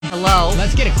Hello.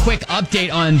 Let's get a quick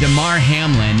update on Damar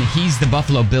Hamlin. He's the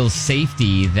Buffalo Bills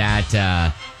safety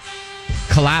that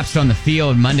collapsed on the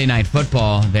field Monday Night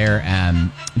Football there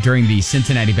during the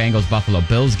Cincinnati Bengals-Buffalo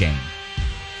Bills game.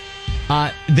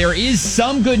 There is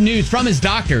some good news from his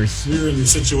doctors. We were in the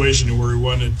situation where we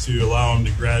wanted to allow him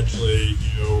to gradually,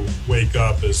 wake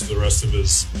up as the rest of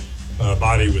his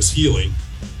body was healing.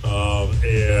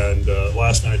 And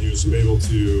last night he was able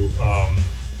to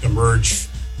emerge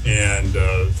and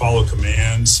follow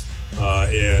commands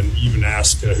and even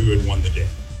ask who had won the game.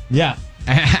 Yeah.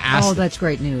 That's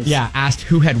great news. Yeah, asked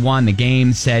who had won the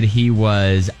game, said he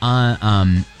was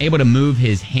able to move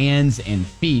his hands and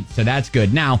feet, so that's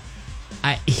good. Now,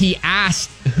 he asked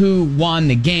who won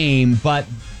the game, but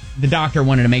the doctor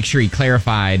wanted to make sure he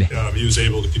clarified. He was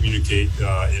able to communicate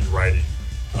in writing,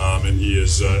 and he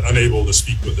is unable to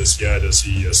speak with us yet as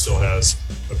he still has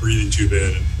a breathing tube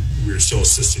in, and we're still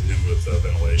assisting him with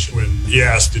ventilation. When he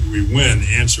asked, did we win,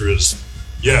 the answer is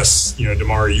yes.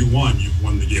 Damar, you won. You've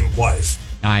won the game of life.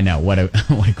 I know. What a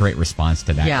great response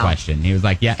to that question. He was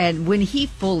like, yeah. And when he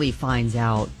fully finds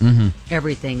out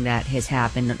everything that has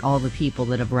happened and all the people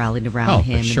that have rallied around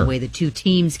him and the way the two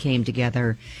teams came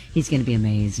together, he's going to be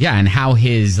amazed. Yeah, and how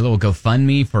his little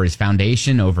GoFundMe for his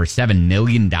foundation, over $7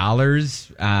 million.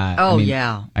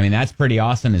 I mean, that's pretty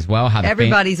awesome as well. How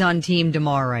everybody's on Team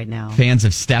Damar right now. Fans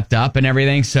have stepped up and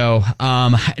everything. So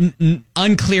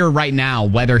unclear right now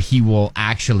whether he will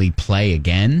actually play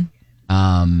again.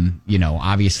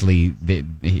 Obviously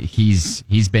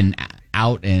he's been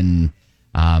out and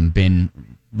been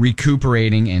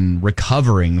recuperating and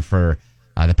recovering for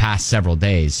the past several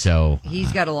days. So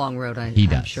he's got a long road.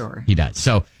 I'm sure he does.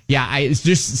 So yeah, it's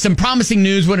just some promising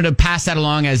news. Wanted to pass that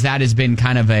along as that has been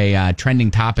kind of a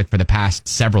trending topic for the past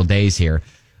several days here.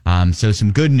 So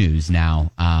some good news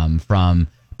now from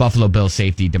Buffalo Bills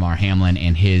safety Damar Hamlin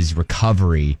and his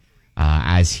recovery.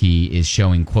 As he is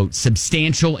showing, quote,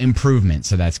 substantial improvement.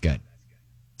 So that's good.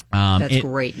 That's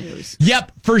great news.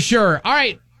 Yep, for sure. All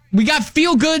right. We got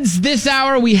feel goods this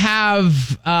hour. We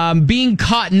have being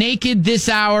caught naked this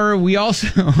hour. We also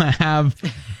have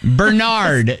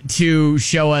Bernard to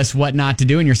show us what not to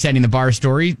do. And you're setting the bar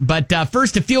story. But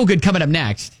first, a feel good coming up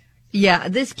next. Yeah,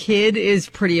 this kid is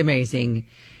pretty amazing.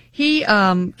 He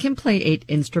can play 8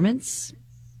 instruments.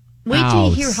 Wait till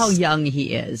you hear how young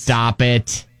he is. Stop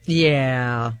it.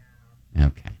 Yeah.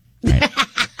 Okay. Right. All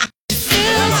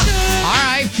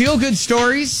right. Feel good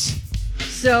stories.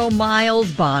 So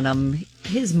Miles Bonham,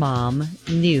 his mom,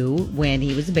 knew when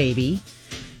he was a baby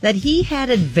that he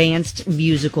had advanced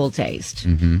musical taste.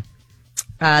 Mm-hmm.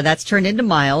 That's turned into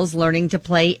Miles learning to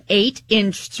play 8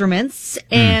 instruments,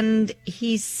 and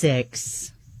he's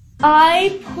 6.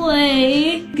 I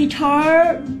play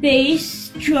guitar, bass,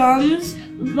 drums,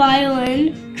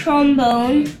 violin,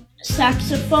 trombone,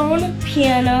 saxophone,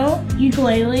 piano,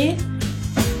 ukulele.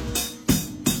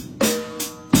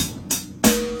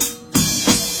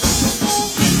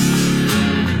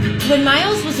 When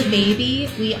Miles was a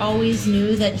baby, we always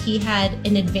knew that he had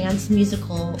an advanced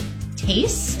musical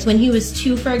taste. When he was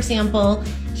 2, for example,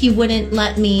 he wouldn't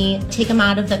let me take him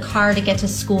out of the car to get to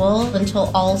school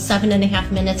until all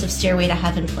 7.5 minutes of Stairway to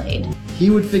Heaven played. He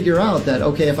would figure out that,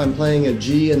 okay, if I'm playing a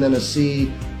G and then a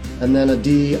C and then a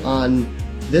D on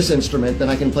this instrument, then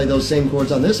I can play those same chords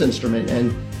on this instrument,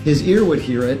 and his ear would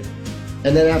hear it,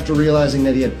 and then after realizing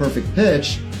that he had perfect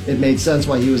pitch, it made sense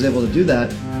why he was able to do that.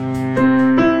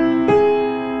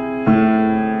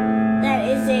 That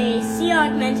is a C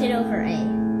augmented over A.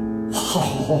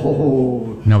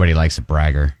 Oh. Nobody likes a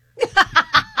bragger.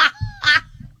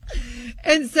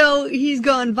 And so he's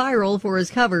gone viral for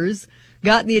his covers,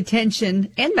 gotten the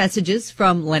attention and messages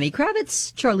from Lenny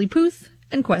Kravitz, Charlie Puth,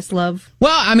 and Questlove.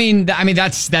 Well, I mean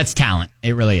that's talent.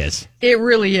 It really is. It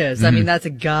really is. Mm-hmm. I mean, that's a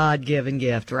God-given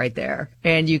gift right there.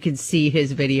 And you can see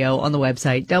his video on the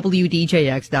website,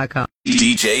 WDJX.com.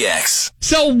 DJX.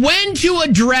 So when to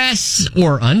address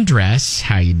or undress,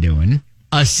 how you doing,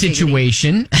 a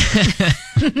situation,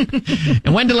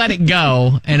 and when to let it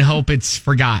go and hope it's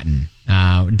forgotten.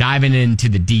 Diving into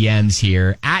the DMs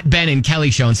here at Ben and Kelly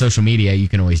Show on social media. You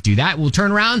can always do that. We'll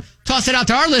turn around, toss it out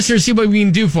to our listeners, see what we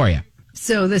can do for you.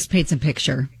 So this paints a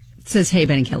picture. It says, hey,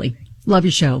 Ben and Kelly, love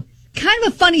your show. Kind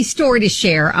of a funny story to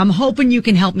share. I'm hoping you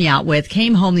can help me out with.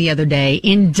 Came home the other day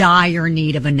in dire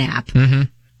need of a nap. Mm-hmm.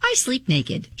 I sleep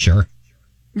naked. Sure.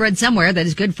 Read somewhere that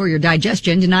it's good for your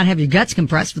digestion to not have your guts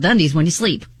compressed with undies when you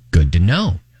sleep. Good to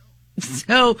know.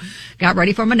 So got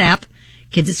ready for my nap.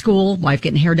 Kids at school, wife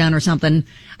getting hair done or something.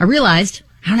 I realized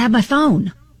I don't have my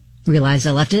phone. Realized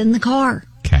I left it in the car.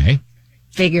 Okay.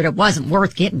 Figured it wasn't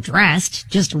worth getting dressed.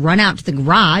 Just run out to the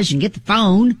garage and get the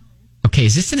phone. Okay,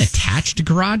 is this an attached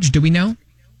garage? Do we know?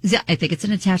 Yeah, I think it's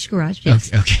an attached garage.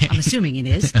 Yes. Okay. I'm assuming it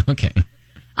is. Okay.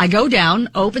 I go down,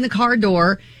 open the car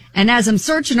door, and as I'm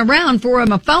searching around for where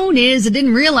my phone is, I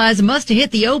didn't realize I must have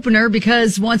hit the opener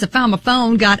because once I found my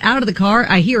phone, got out of the car,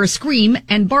 I hear a scream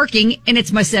and barking, and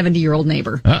it's my 70-year-old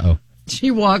neighbor. Uh-oh.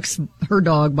 She walks her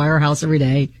dog by our house every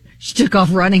day. She took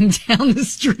off running down the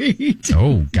street.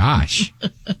 Oh, gosh.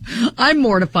 I'm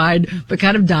mortified, but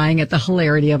kind of dying at the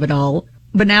hilarity of it all.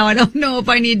 But now I don't know if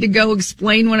I need to go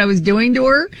explain what I was doing to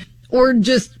her or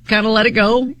just kind of let it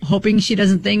go, hoping she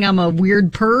doesn't think I'm a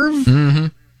weird perv.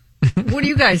 Mm-hmm. What do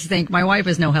you guys think? My wife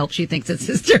has no help. She thinks it's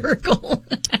hysterical.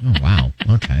 Oh, wow.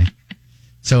 Okay.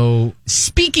 So,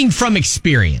 speaking from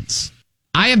experience,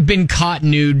 I have been caught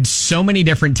nude so many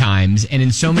different times and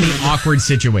in so many awkward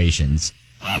situations.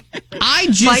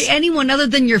 By anyone other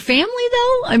than your family,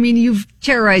 though? I mean, you've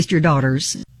terrorized your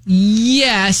daughters.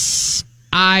 Yes,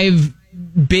 I've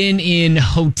been in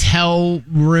hotel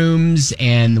rooms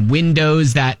and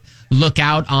windows that look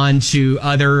out onto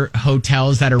other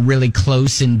hotels that are really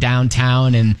close in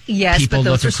downtown, and people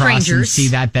look across and see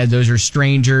that those are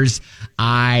strangers.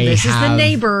 This is the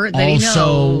neighbor that he knows.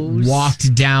 Also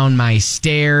walked down my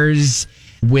stairs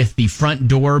with the front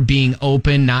door being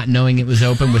open, not knowing it was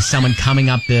open, with someone coming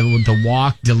up the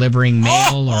walk delivering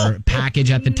mail or package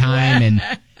at the time,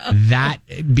 and that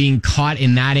being caught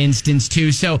in that instance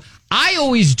too. So I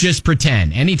always just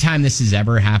pretend anytime this has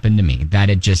ever happened to me that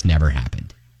it just never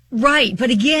happened. Right. But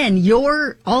again,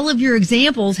 all of your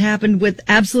examples happened with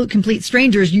absolute complete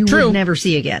strangers you would never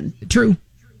see again. True.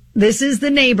 This is the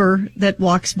neighbor that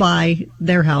walks by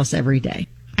their house every day.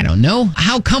 I don't know.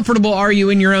 How comfortable are you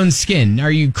in your own skin?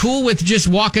 Are you cool with just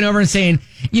walking over and saying,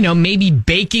 maybe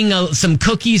baking some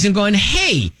cookies and going,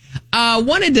 hey,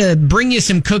 wanted to bring you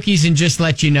some cookies and just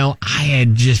let you know I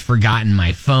had just forgotten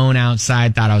my phone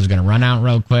outside. Thought I was going to run out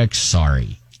real quick.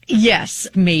 Sorry. Yes,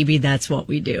 maybe that's what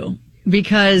we do.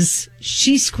 Because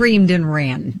she screamed and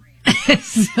ran.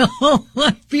 So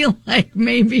I feel like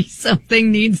maybe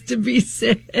something needs to be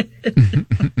said.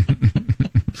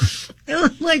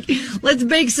 Like, let's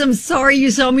bake some sorry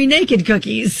you saw me naked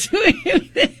cookies.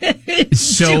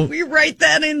 So do we write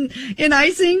that in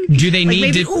icing? Do they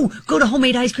need to go to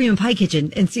Homemade Ice Cream and Pie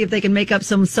Kitchen and see if they can make up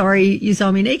some sorry you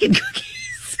saw me naked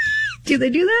cookies? Do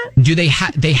they do that? Do they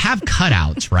have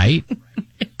cutouts, right?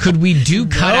 Could we do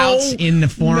cutouts in the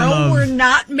form of... No, we're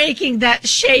not making that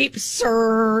shape,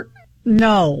 sir.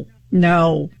 No.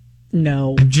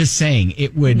 I'm just saying,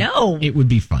 it would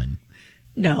be fun.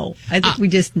 No, I think we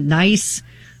just nice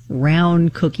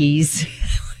round cookies.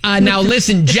 Now,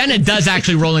 listen, Jenna does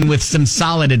actually roll in with some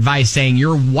solid advice saying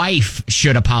your wife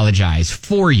should apologize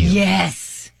for you.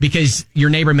 Yes. Because your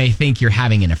neighbor may think you're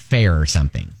having an affair or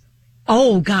something.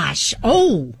 Oh, gosh.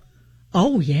 Oh,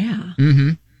 yeah.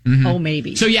 Mm-hmm. Oh,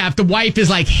 maybe. So, yeah, if the wife is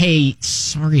like, hey,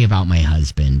 sorry about my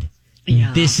husband.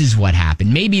 Yeah. This is what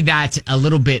happened. Maybe that's a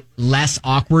little bit less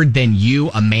awkward than you,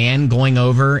 a man, going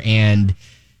over and...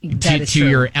 to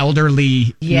your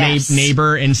elderly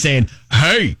neighbor and saying,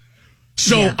 hey,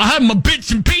 I had my bits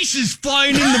and pieces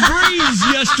flying in the breeze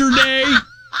yesterday.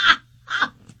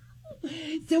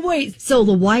 So wait, so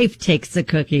the wife takes the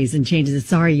cookies and changes it.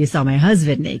 Sorry, you saw my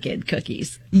husband naked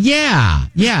cookies. Yeah,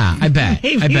 I bet.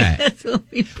 Maybe I bet. That's what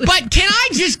we put. But can I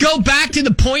just go back to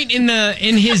the point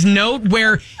in his note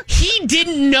where he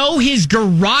didn't know his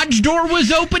garage door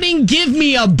was opening? Give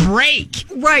me a break.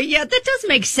 Right, yeah, that does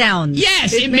make sound.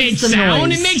 Yes, it makes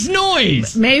sound. It makes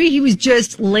noise. Maybe he was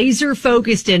just laser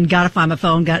focused and gotta find my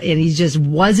phone, and he just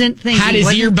wasn't thinking. Had his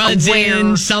earbuds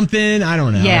in, something. I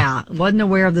don't know. Yeah, wasn't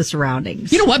aware of the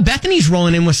surroundings. You know what? Bethany's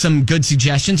rolling in with some good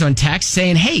suggestions on text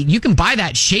saying, hey, you can buy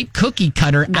that shape cookie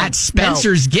cutter at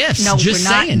Spencer's Gifts. No, just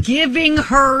we're saying. Not giving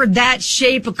her that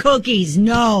shape of cookies.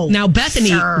 No. Now,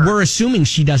 Bethany, we're assuming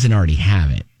she doesn't already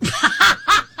have it.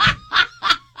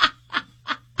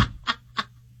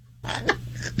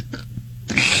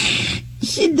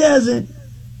 She doesn't.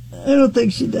 I don't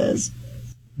think she does.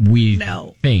 We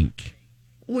think.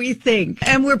 We think.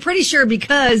 And we're pretty sure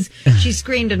because she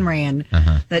screamed and ran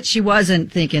that she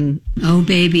wasn't thinking, oh,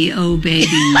 baby,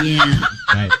 yeah.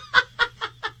 Right.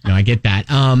 No, I get that.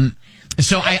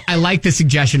 So I like the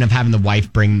suggestion of having the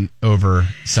wife bring over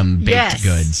some baked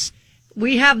goods.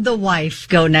 We have the wife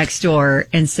go next door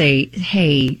and say,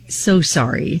 hey, so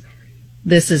sorry.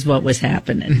 This is what was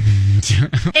happening.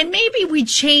 And maybe we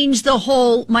change the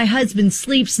whole my husband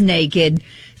sleeps naked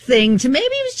thing to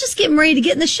maybe he was just getting ready to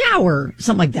get in the shower,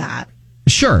 something like that.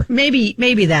 Sure. Maybe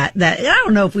that I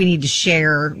don't know if we need to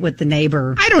share with the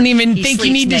neighbor. I don't even think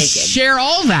you need to share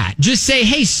all that. Just say,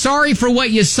 hey, sorry for what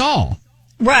you saw.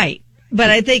 Right. But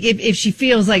I think if she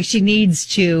feels like she needs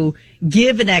to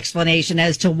give an explanation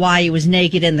as to why he was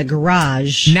naked in the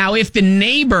garage. Now, if the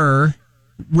neighbor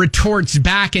retorts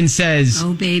back and says,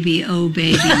 oh baby,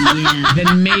 yeah.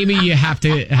 then maybe you have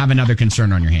to have another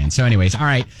concern on your hands. So anyways, all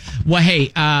right. Well, hey,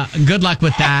 good luck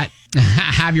with that.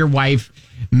 Have your wife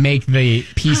make the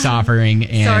peace offering.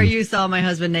 And Sorry you saw my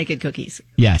husband naked cookies.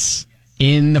 yes,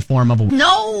 in the form of a...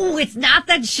 No, it's not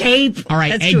that shape. All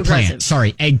right, That's too eggplant. aggressive.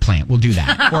 Sorry, eggplant. We'll do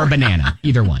that. Or a banana.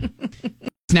 Either one.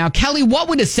 Now, Kelly, what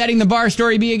would a setting the bar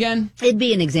story be again? It'd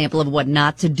be an example of what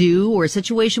not to do or a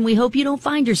situation we hope you don't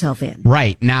find yourself in.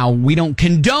 Right. Now, we don't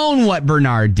condone what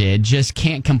Bernard did, just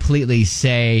can't completely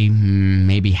say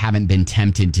maybe haven't been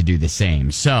tempted to do the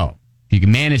same. So, if you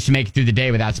can manage to make it through the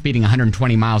day without speeding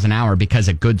 120 miles an hour because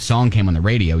a good song came on the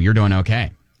radio, you're doing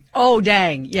okay. Oh,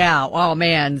 dang. Yeah. Oh,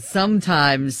 man.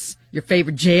 Sometimes your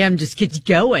favorite jam just gets you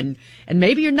going, and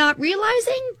maybe you're not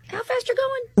realizing how fast you're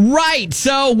going. Right.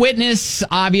 So, witness,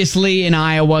 obviously, in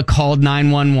Iowa, called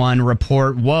 911,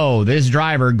 report, whoa, this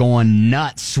driver going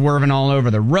nuts, swerving all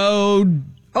over the road.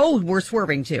 Oh, we're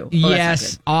swerving, too. Oh,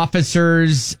 Yes.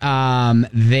 Officers,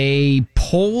 they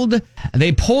pulled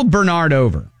Bernard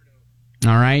over.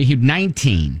 All right. He's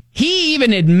 19. He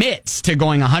even admits to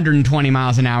going 120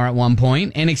 miles an hour at one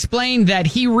point and explained that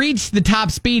he reached the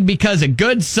top speed because a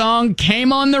good song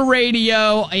came on the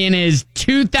radio in his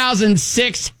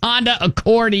 2006 Honda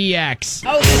Accord EX.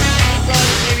 Oh,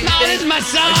 This is my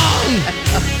song.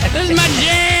 This is my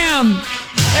jam.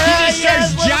 He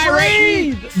just starts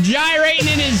gyrating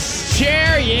in his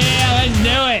chair. Yeah, let's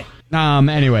do it.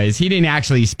 Anyways, he didn't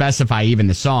actually specify even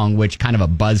the song, which kind of a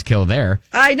buzzkill there.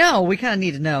 I know. We kind of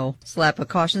need to know. Slap a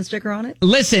caution sticker on it.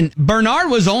 Listen, Bernard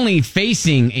was only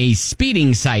facing a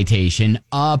speeding citation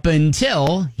up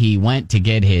until he went to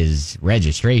get his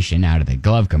registration out of the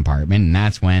glove compartment, and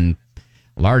that's when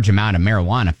a large amount of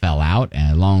marijuana fell out,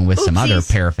 along with some other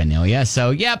paraphernalia.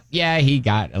 So, he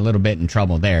got a little bit in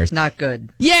trouble there. Not good.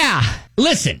 Yeah,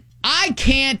 listen, I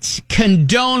can't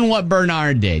condone what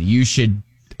Bernard did. You should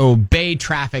obey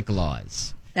traffic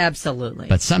laws. Absolutely.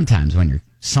 But sometimes when your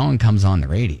song comes on the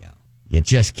radio, you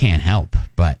just can't help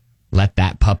but let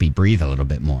that puppy breathe a little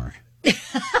bit more.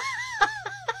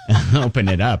 Open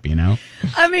it up, you know?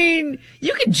 I mean,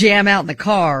 you could jam out in the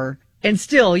car and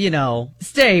still,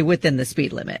 stay within the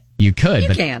speed limit. You could,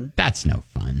 but can. That's no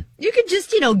fun. You could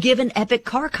just, give an epic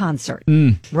car concert.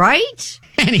 Right?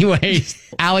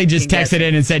 Anyways, Allie just texted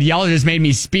in and said, y'all just made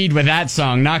me speed with that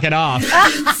song. Knock it off.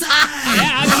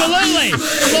 Yeah, absolutely.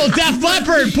 Little Def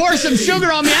Leppard, Pour Some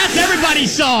Sugar on Me. That's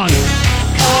everybody's song.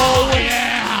 Oh,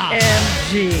 yeah.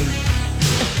 MG.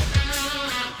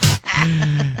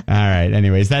 All right.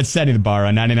 Anyways, that's Setting the Bar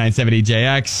on 99.7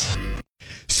 EJX.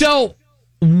 So,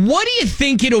 what do you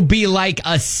think it'll be like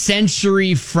a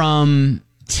century from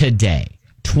today?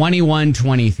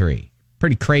 2123.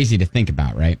 Pretty crazy to think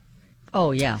about, right?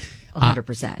 Oh, yeah.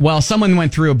 100%. Well, someone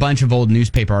went through a bunch of old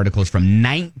newspaper articles from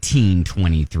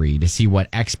 1923 to see what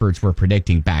experts were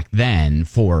predicting back then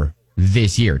for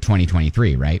this year,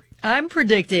 2023, right? I'm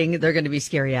predicting they're going to be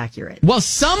scary accurate. Well,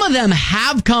 some of them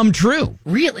have come true.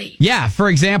 Really? Yeah. For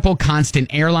example,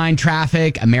 constant airline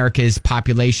traffic, America's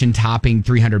population topping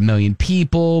 300 million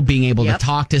people, being able to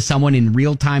talk to someone in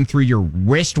real time through your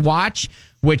wristwatch,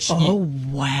 which...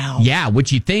 wow. Yeah,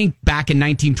 which you think back in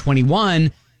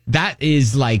 1921, that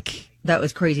is like... That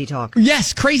was crazy talk.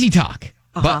 Yes, crazy talk.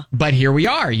 But here we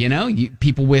are,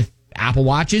 people with Apple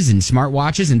Watches and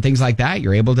smartwatches and things like that,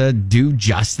 you're able to do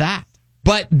just that.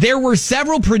 But there were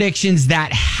several predictions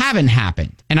that haven't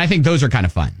happened, and I think those are kind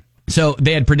of fun. So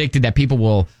they had predicted that people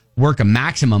will work a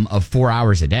maximum of 4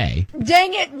 hours a day.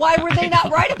 Dang it, why were they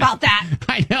not right about that?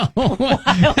 I know. Why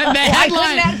didn't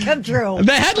that come true?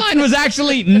 The headline was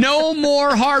actually no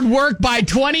more hard work by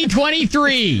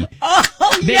 2023.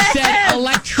 They said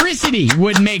electricity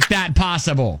would make that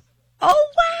possible. Oh,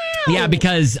 wow. Yeah,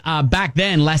 because back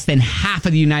then, less than half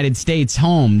of the United States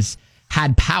homes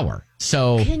had power.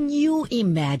 So can you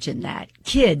imagine that?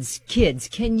 Kids,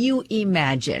 can you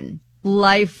imagine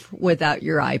life without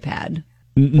your iPad?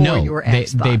 No, or your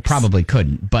Xbox? They probably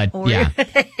couldn't. But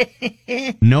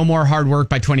no more hard work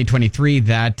by 2023.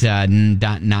 That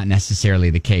not necessarily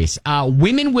the case.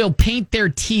 Women will paint their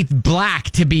teeth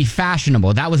black to be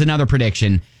fashionable. That was another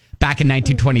prediction back in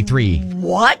 1923.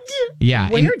 What? Yeah.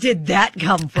 Where did that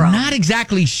come from? I'm not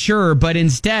exactly sure, but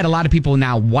instead, a lot of people are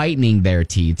now whitening their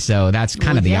teeth. So that's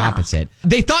kind of the opposite.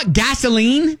 They thought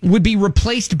gasoline would be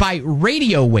replaced by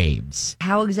radio waves.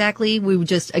 How exactly? We would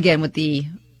just, again, with the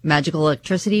magical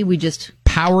electricity, we just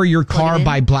power your car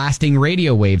by blasting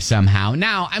radio waves somehow.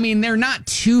 Now, I mean, they're not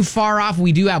too far off.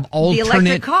 We do have alternate... The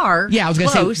electric car. Yeah, I was going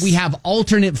to say, we have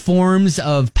alternate forms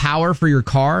of power for your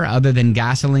car other than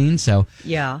gasoline. So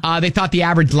yeah, they thought the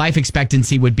average life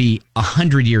expectancy would be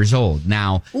 100 years old.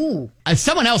 Now,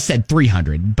 someone else said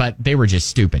 300, but they were just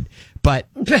stupid. But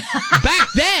back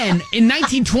then, in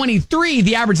 1923,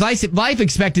 the average life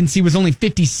expectancy was only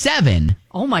 57.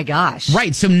 Oh, my gosh.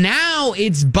 Right. So now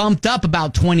it's bumped up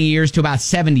about 20 years to about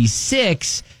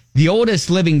 76. The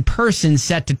oldest living person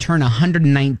set to turn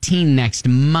 119 next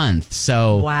month.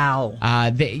 So, wow.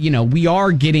 We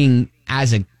are getting,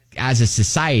 as a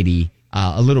society,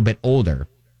 a little bit older.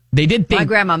 They did think... My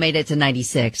grandma made it to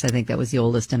 96. I think that was the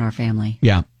oldest in our family.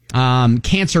 Yeah.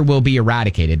 Cancer will be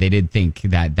eradicated. They did think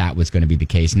that was going to be the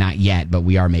case. Not yet, but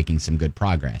we are making some good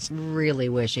progress. Really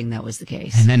wishing that was the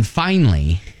case. And then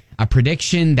finally, a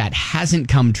prediction that hasn't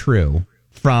come true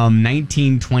from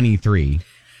 1923.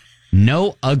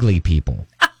 No ugly people.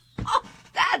 Oh,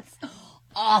 that's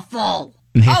awful.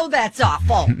 Oh, that's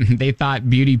awful. They thought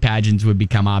beauty pageants would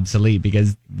become obsolete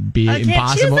because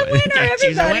impossible.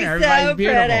 Choose a winner. Everybody's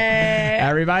beautiful.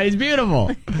 Everybody's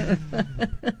beautiful.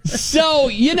 So,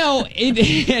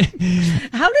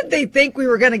 how did they think we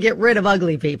were going to get rid of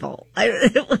ugly people?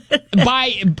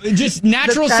 By just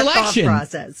natural selection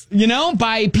process.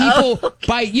 By people,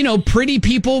 by pretty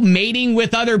people mating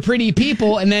with other pretty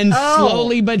people, and then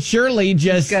slowly but surely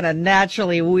just going to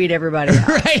naturally weed everybody out.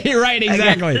 Right,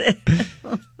 exactly.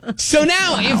 So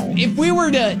now, if we were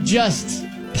to just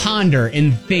ponder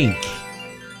and think,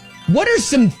 what are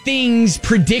some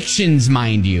predictions,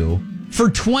 mind you,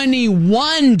 for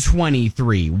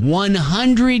 2123,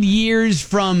 100 years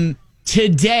from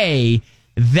today,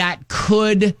 that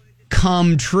could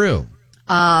come true?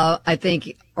 I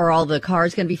think, are all the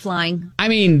cars going to be flying? I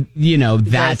mean,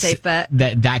 that's a safe bet?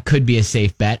 That could be a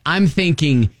safe bet. I'm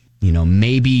thinking,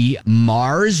 maybe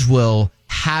Mars will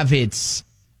have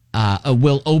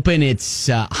will open its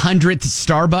 100th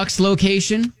Starbucks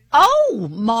location. Oh,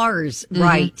 Mars. Mm-hmm.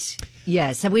 Right.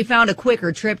 Yes. Have we found a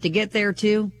quicker trip to get there,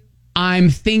 too? I'm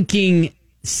thinking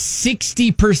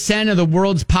 60% of the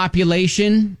world's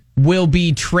population will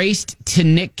be traced to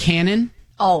Nick Cannon.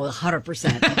 Oh,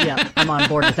 100%. Yeah, I'm on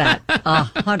board with that.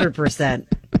 100%.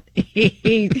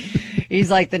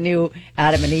 He's like the new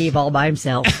Adam and Eve all by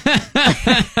himself.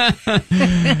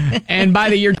 And by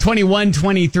the year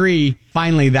 2123,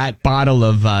 finally that bottle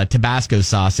of Tabasco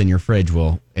sauce in your fridge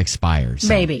will expire. So,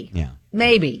 maybe. Yeah.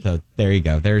 Maybe. So there you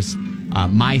go. There's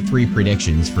my 3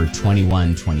 predictions for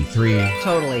 2123.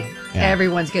 Totally. Yeah.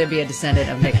 Everyone's going to be a descendant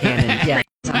of Nick Cannon. Yeah,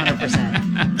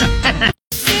 100%.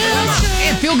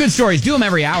 And feel-good stories. Do them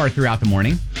every hour throughout the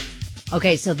morning.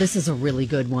 Okay, so this is a really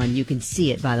good one. You can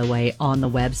see it, by the way, on the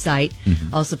website.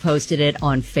 Mm-hmm. Also posted it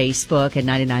on Facebook at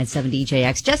 99.7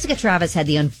 DJX. Jessica Travis had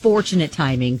the unfortunate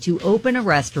timing to open a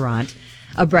restaurant,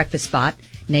 a breakfast spot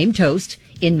named Toast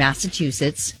in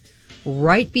Massachusetts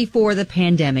right before the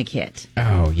pandemic hit.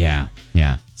 Oh, yeah.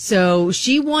 Yeah. So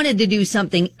she wanted to do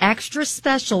something extra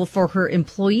special for her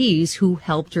employees who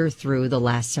helped her through the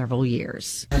last several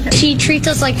years. She treats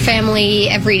us like family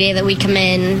every day that we come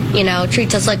in,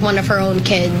 treats us like one of her own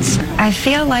kids. I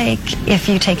feel like if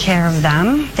you take care of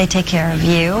them, they take care of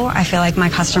you. I feel like my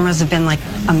customers have been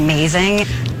amazing.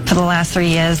 For the last 3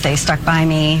 years, they stuck by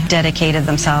me, dedicated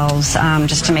themselves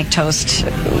just to make Toast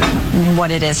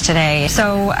what it is today.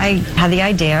 So I had the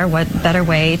idea, what better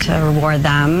way to reward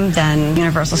them than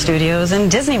Universal Studios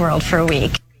and Disney World for a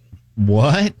week.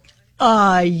 What?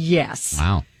 Yes.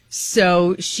 Wow.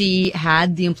 So she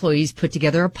had the employees put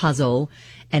together a puzzle,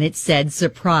 and it said,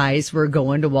 surprise, we're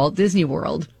going to Walt Disney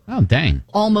World. Oh, dang.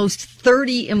 Almost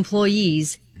 30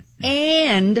 employees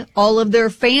and all of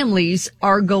their families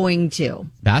are going to.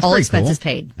 That's all pretty expenses cool.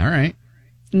 paid. All right.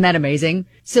 Isn't that amazing?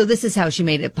 So this is how she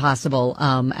made it possible.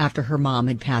 After her mom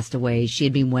had passed away, she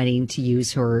had been wanting to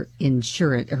use her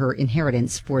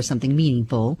inheritance for something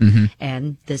meaningful,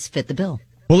 and this fit the bill.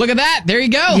 Well, look at that. There you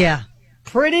go. Yeah.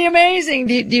 Pretty amazing.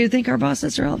 Do you think our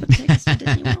bosses are all the tickets to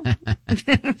Disney World?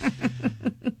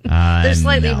 There's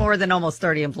slightly more than almost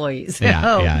 30 employees.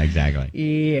 Yeah, exactly.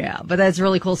 Yeah, but that's a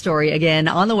really cool story. Again,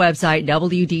 on the website,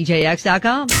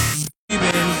 WDJX.com.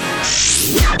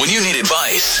 When you need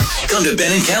advice, come to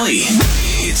Ben and Kelly.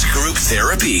 It's group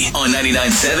therapy on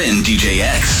 99.7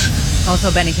 DJX.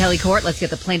 Also, Ben and Kelly Court. Let's get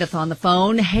the plaintiff on the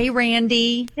phone. Hey,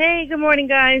 Randy. Hey, good morning,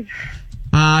 guys.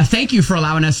 Thank you for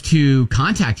allowing us to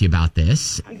contact you about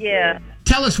this. Yeah.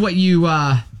 Tell us what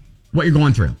you're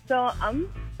going through. So I'm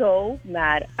so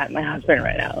mad at my husband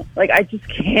right now. I just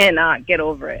cannot get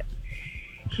over it.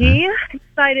 He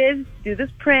decided to do this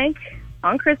prank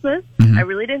on Christmas. Mm-hmm. And I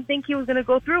really didn't think he was going to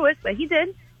go through it, but he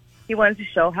did. He wanted to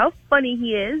show how funny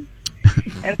he is.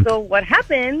 And so what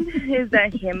happened is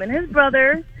that him and his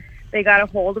brother, they got a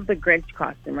hold of the Grinch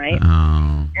costume, right?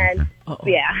 Oh. And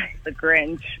yeah, the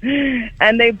Grinch.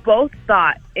 And they both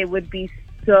thought it would be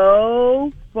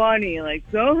so funny, like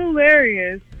so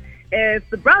hilarious, if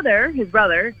his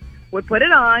brother, would put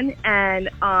it on, and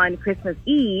on Christmas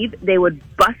Eve, they would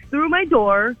bust through my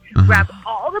door, grab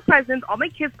all the presents, all my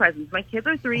kids' presents. My kids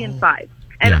are 3 and 5.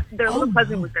 And their little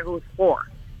cousin was there who was 4.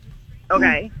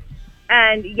 Okay?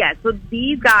 And yeah, so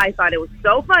these guys thought it was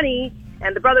so funny,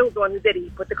 and the brother was the one who did it. He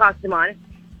put the costume on.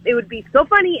 It would be so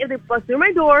funny if they bust through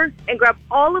my door and grab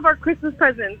all of our Christmas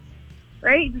presents,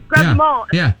 right? Just grab them all,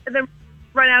 and then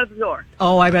run out of the door.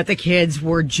 Oh, I bet the kids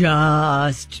were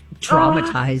just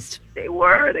traumatized. They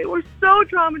were so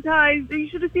traumatized. You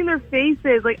should have seen their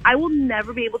faces. Like, I will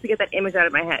never be able to get that image out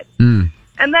of my head. And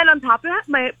then on top of that,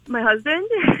 my husband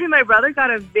and my brother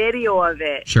got a video of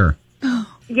it. Sure.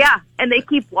 Yeah, and they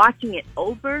keep watching it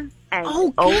over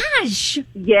and over. Gosh.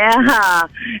 Yeah.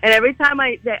 And every time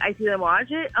I see them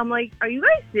watch it, I'm like, are you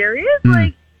guys serious?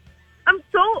 Like, I'm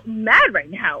so mad right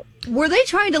now. Were they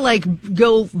trying to, like,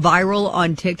 go viral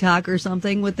on TikTok or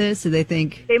something with this? Do they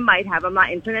think? They might have. I'm not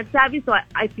internet savvy, so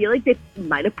I feel like they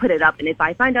might have put it up. And if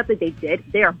I find out that they did,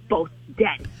 they are both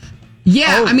dead.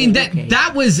 Yeah, I mean,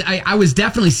 that was, I was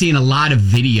definitely seeing a lot of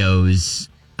videos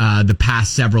the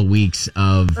past several weeks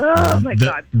of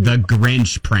the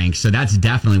Grinch prank. So that's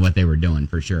definitely what they were doing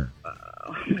for sure.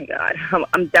 Oh my God.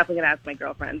 I'm definitely going to ask my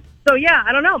girlfriend. So yeah,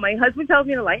 I don't know. My husband tells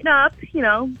me to lighten up,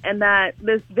 and that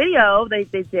this video they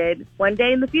did one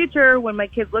day in the future when my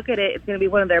kids look at it, it's going to be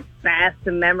one of their best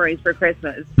memories for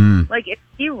Christmas. Like, is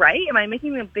he right? Am I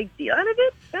making a big deal out of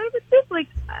it? Like,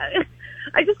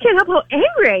 I just can't help how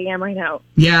angry I am right now.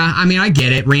 Yeah, I mean, I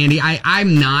get it, Randy.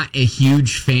 I'm not a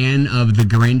huge fan of the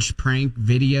Grinch prank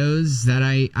videos that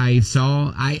I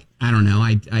saw. I don't know.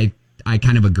 I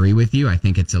kind of agree with you. I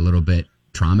think it's a little bit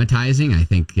traumatizing. I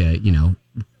think,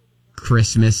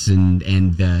 Christmas and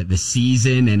the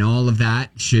season and all of that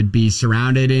should be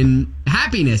surrounded in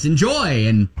happiness and joy.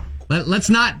 And it's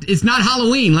not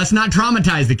Halloween. Let's not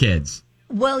traumatize the kids.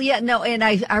 Well, yeah, no. And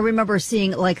I remember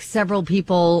seeing like several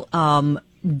people,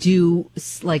 do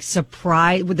like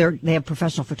surprise they have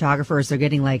professional photographers. They're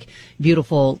getting like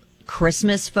beautiful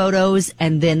Christmas photos,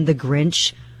 and then the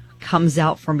Grinch comes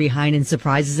out from behind and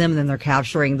surprises them, and then they're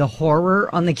capturing the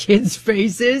horror on the kids'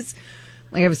 faces.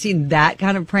 Like, I've seen that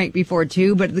kind of prank before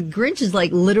too, but the Grinch is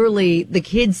like literally the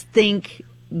kids think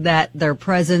that their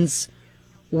presents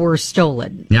were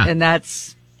stolen. Yeah. And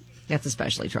that's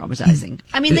especially traumatizing.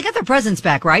 I mean, they got their presents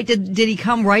back, right? Did he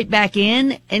come right back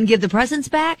in and give the presents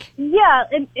back? Yeah,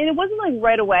 and it wasn't like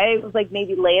right away. It was like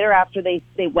maybe later after they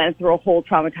went through a whole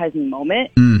traumatizing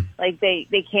moment. Like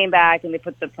they came back and they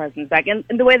put the presents back. And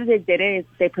the way that they did it is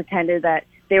they pretended that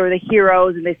they were the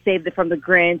heroes and they saved it from the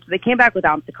Grinch. They came back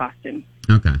without the costume.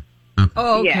 Okay.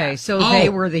 Oh, okay. Yeah. So they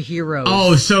were the heroes.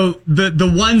 Oh, so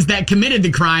the ones that committed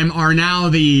the crime are now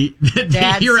the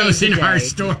heroes in our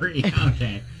story.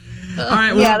 Okay. All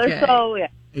right. Well, they're so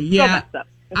messed up.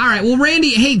 All right. Well,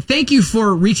 Randy, hey, thank you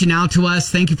for reaching out to us.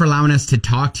 Thank you for allowing us to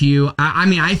talk to you. I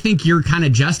mean, I think you're kind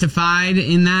of justified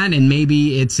in that, and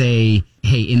maybe it's a,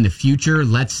 hey, in the future,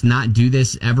 let's not do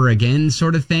this ever again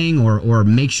sort of thing, or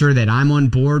make sure that I'm on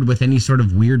board with any sort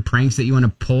of weird pranks that you want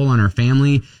to pull on our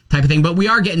family type of thing. But we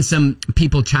are getting some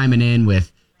people chiming in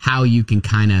with how you can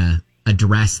kind of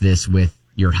address this with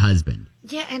your husband.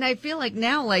 Yeah, and I feel like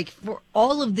now, like, for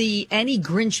all of any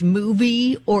Grinch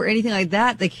movie or anything like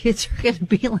that, the kids are going to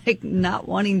be, like, not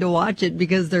wanting to watch it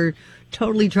because they're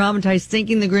totally traumatized,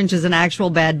 thinking the Grinch is an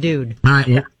actual bad dude. All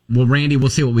right. Well, Randy,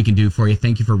 we'll see what we can do for you.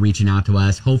 Thank you for reaching out to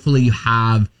us. Hopefully you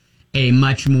have a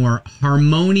much more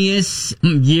harmonious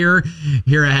year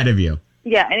here ahead of you.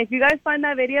 Yeah, and if you guys find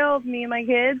that video of me and my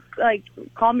kids, like,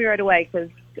 call me right away, because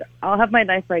I'll have my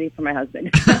knife ready for my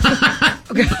husband.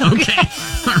 Okay.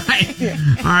 All right.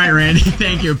 All right, Randy.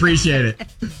 Thank you. Appreciate it.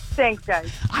 Thanks, guys.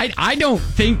 I don't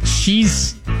think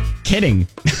she's kidding.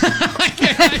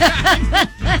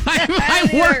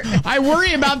 I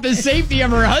worry about the safety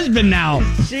of her husband now.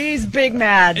 She's big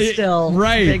mad still.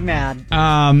 Right. Big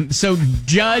mad. So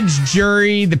judge,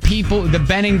 jury, the people, the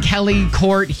Ben and Kelly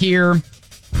court here.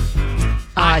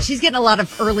 She's getting a lot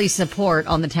of early support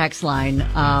on the text line.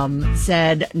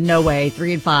 Said, no way,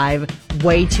 3 and 5,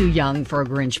 way too young for a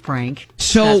Grinch prank.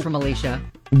 So that's from Alicia.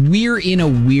 We're in a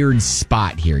weird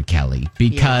spot here, Kelly,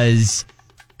 because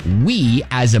we,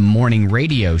 as a morning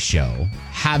radio show,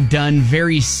 have done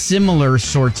very similar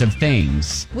sorts of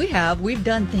things. We've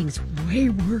done things way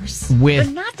worse. But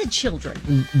not the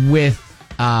children. With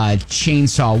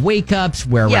chainsaw wake-ups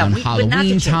where around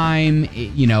Halloween time,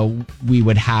 we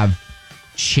would have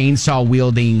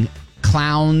chainsaw-wielding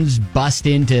clowns bust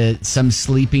into some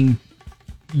sleeping...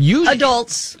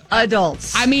 Adults.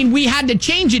 I mean, we had to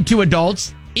change it to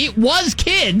adults. It was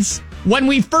kids when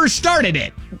we first started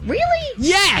it. Really?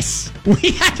 Yes.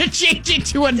 We had to change it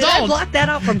to adults. Did I block that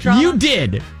out from trauma? You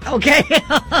did. Okay.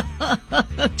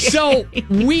 So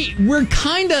we're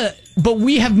kind of... But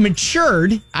we have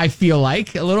matured, I feel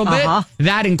like, a little bit.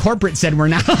 That and corporate said we're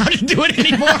not allowed to do it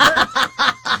anymore.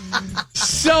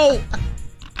 So...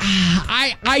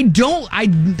 I don't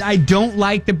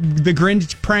like the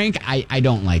Grinch prank. I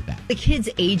don't like that. The kids'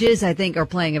 ages, I think, are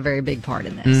playing a very big part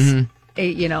in this.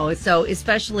 So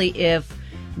especially if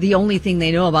the only thing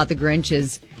they know about the Grinch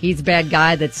is he's a bad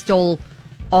guy that stole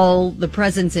all the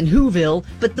presents in Whoville.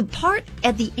 But the part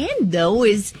at the end, though,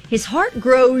 is his heart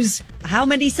grows how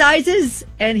many sizes?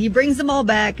 And he brings them all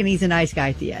back, and he's a nice guy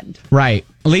at the end. Right.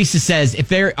 Lisa says if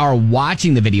they are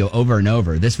watching the video over and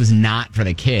over, this was not for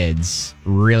the kids.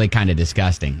 Really kind of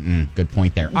disgusting. Good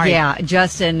point there. All right. Yeah,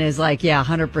 Justin is like,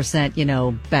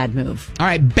 100%, bad move. All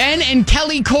right, Ben and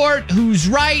Kelly Court, who's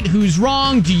right, who's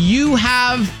wrong? Do you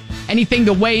have anything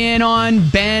to weigh in on?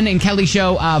 Ben and Kelly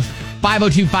Show of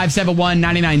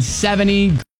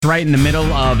 502-571-9970. Right in the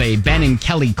middle of a Ben and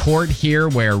Kelly Court here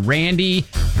where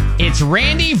it's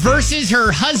Randy versus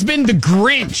her husband, the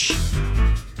Grinch.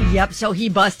 Yep, so he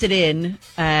busted in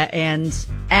and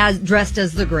dressed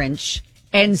as the Grinch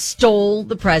and stole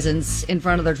the presents in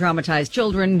front of their traumatized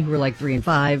children who were like 3 and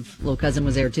 5. Little cousin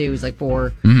was there too, he was like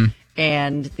 4.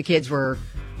 And the kids were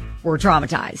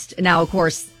traumatized. And now, of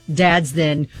course, dads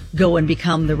then go and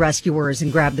become the rescuers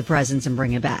and grab the presents and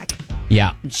bring it back.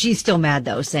 Yeah. She's still mad,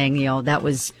 though, saying, that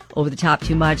was over the top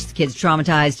too much. The kid's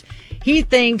traumatized. He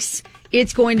thinks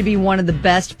it's going to be one of the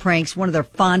best pranks, one of their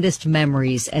fondest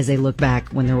memories as they look back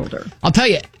when they're older. I'll tell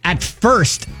you, at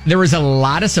first, there was a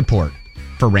lot of support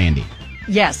for Randy.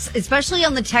 Yes, especially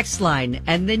on the text line.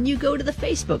 And then you go to the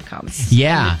Facebook comments.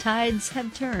 Yeah. And the tides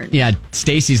have turned. Yeah,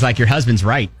 Stacy's like, your husband's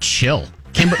right. Chill.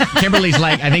 Kimberly's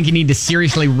like, I think you need to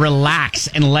seriously relax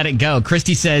and let it go.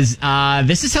 Christy says,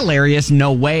 this is hilarious.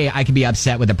 No way I could be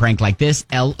upset with a prank like this.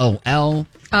 LOL.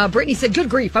 Brittany said, good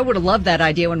grief. I would have loved that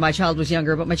idea when my child was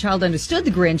younger, but my child understood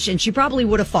the Grinch and she probably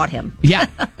would have fought him. Yeah,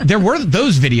 there were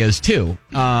those videos too.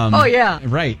 Oh, yeah.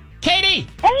 Right. Katie!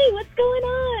 Hey, what's going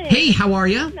on? Hey, how are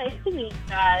you? Nice to meet you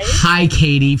guys. Hi,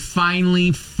 Katie.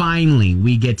 Finally,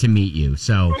 we get to meet you.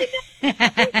 So...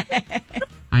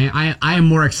 I am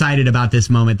more excited about this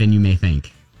moment than you may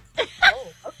think. Oh,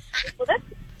 okay. Well, that's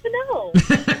good to know.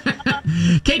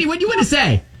 Katie, what do you want to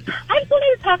say? I just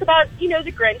wanted to talk about,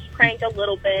 the Grinch prank a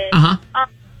little bit. I'm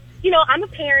a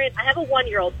parent. I have a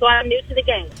 1-year-old, so I'm new to the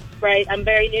game, right? I'm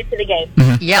very new to the game.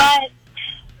 Yeah. But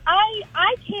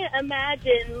I can't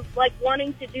imagine,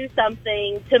 wanting to do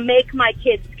something to make my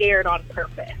kids scared on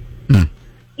purpose.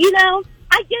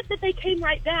 I get that they came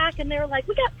right back and they were like,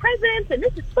 we got presents and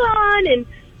this is fun and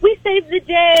we saved the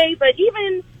day. But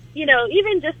even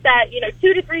just that,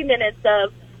 2 to 3 minutes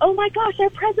of, oh my gosh, our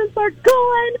presents are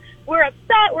gone. We're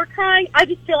upset. We're crying. I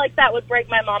just feel like that would break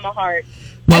my mama heart.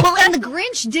 Well, and the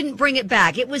Grinch didn't bring it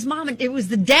back. It was it was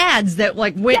the dads that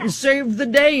went and saved the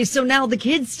day. So now the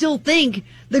kids still think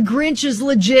the Grinch is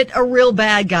legit a real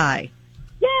bad guy.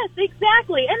 Yes,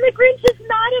 exactly. And the Grinch is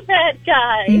not a bad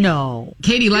guy. No.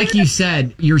 Katie, like you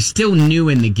said, you're still new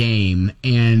in the game,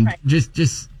 and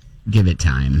just give it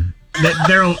time.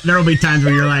 There'll be times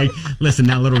where you're like, listen,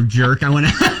 that little jerk, I want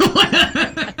to...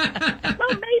 Well,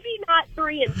 maybe not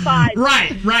 3 and 5.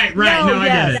 Right. No, I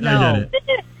get it.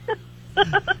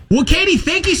 Well, Katie,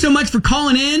 thank you so much for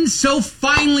calling in. So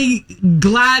finally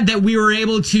glad that we were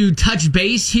able to touch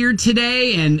base here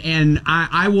today, and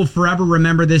I will forever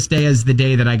remember this day as the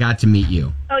day that I got to meet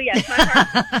you. Oh, yes, my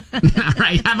heart. All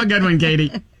right, have a good one,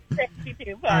 Katie. You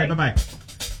too. Bye. All right, bye-bye.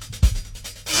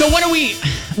 So what are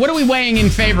we weighing in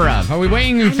favor of? Are we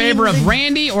weighing in favor of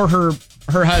Randy or her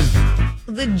husband?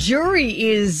 The jury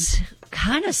is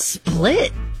kind of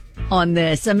split on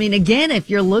this. I mean, again, if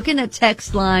you're looking at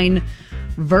text line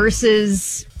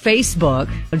versus Facebook,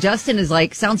 Justin is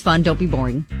like, sounds fun, don't be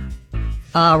boring.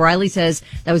 Riley says,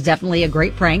 that was definitely a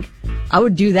great prank. I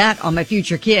would do that on my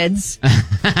future kids. So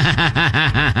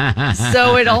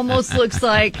it almost looks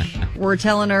like we're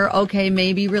telling her, okay,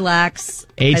 maybe relax.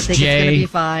 I think it's going to be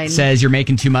fine. Says you're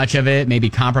making too much of it. Maybe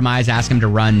compromise. Ask him to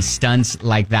run stunts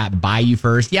like that by you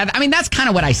first. Yeah, I mean, that's kind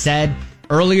of what I said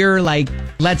earlier. Like,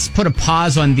 let's put a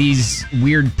pause on these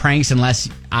weird pranks unless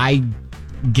I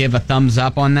give a thumbs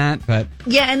up on that, but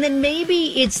Yeah, and then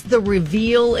maybe it's the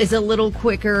reveal is a little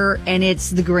quicker, and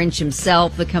it's the Grinch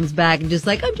himself that comes back and just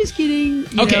like, I'm just kidding.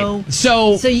 You know?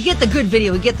 So you get the good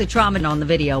video, you get the trauma on the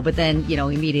video, but then,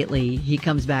 immediately he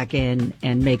comes back in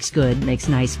and makes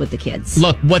nice with the kids.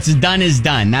 look, what's done is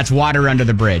done. That's water under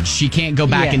the bridge. She can't go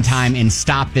back in Yes. time and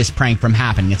stop this prank from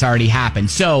happening. It's already happened.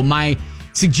 So my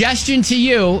suggestion to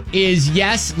you is,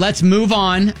 yes, let's move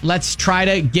on. Let's try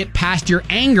to get past your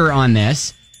anger on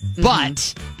this,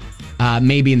 but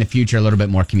maybe in the future a little bit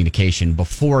more communication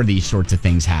before these sorts of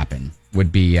things happen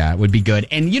would be good.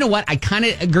 And you know what? I kind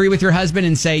of agree with your husband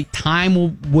and say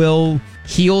time will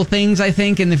heal things, I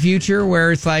think, in the future,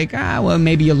 where it's like, well,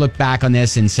 maybe you'll look back on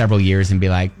this in several years and be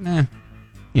like,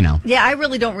 Yeah, I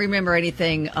really don't remember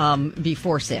anything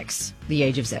before 6, the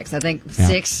age of 6. I think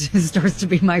 6 starts to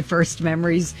be my first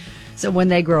memories. So when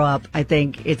they grow up, I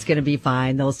think it's going to be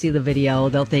fine. They'll see the video.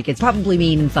 They'll think it's probably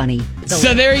mean and funny.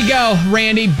 So there you go,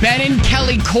 Randy. Ben and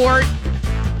Kelly Court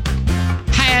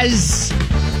has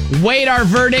weighed our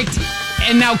verdict,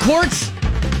 and now court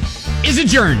is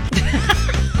adjourned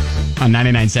on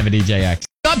 99.7 DJX.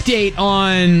 Update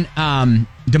on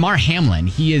Damar Hamlin.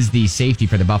 He is the safety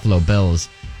for the Buffalo Bills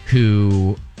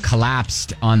who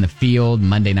collapsed on the field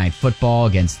Monday Night Football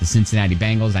against the Cincinnati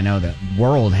Bengals. I know the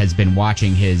world has been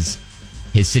watching his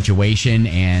situation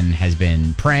and has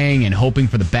been praying and hoping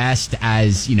for the best,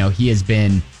 as he has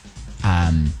been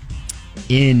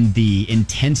in the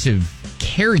intensive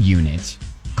care unit,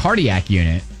 cardiac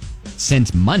unit,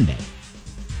 since Monday.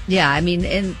 Yeah, I mean,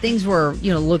 and things were,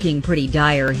 looking pretty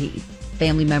dire.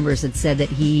 Family members had said that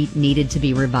he needed to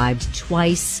be revived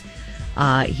twice.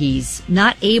 He's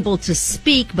not able to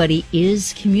speak, but he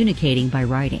is communicating by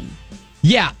writing.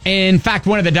 Yeah, in fact,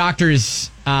 one of the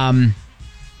doctors kind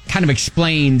of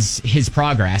explains his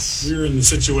progress. We were in the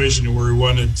situation where we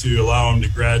wanted to allow him to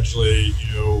gradually,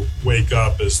 wake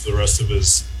up as the rest of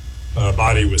his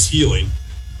body was healing.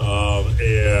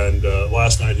 And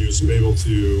last night he was able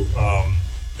to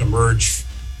emerge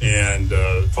and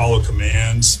follow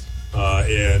commands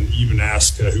and even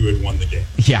ask who had won the game.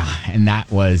 Yeah, and that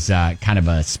was kind of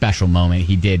a special moment.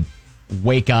 He did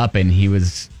wake up and he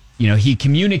was, he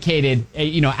communicated,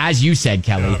 as you said,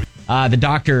 Kelly. The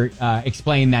doctor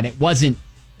explained that it wasn't,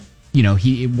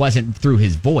 it wasn't through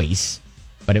his voice,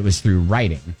 but it was through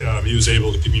writing. He was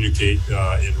able to communicate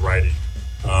in writing,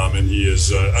 and he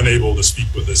is unable to speak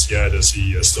with us yet, as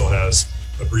he still has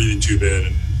a breathing tube in,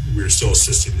 and we're still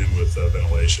assisting him with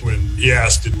ventilation. When he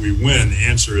asked, did we win? The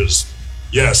answer is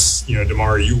yes.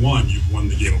 Damar, you won. You've won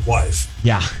the game of life.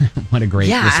 Yeah, what a great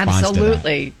response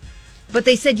absolutely. to that. But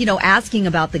they said, asking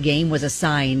about the game was a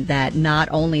sign that not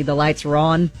only the lights were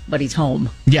on, but he's home.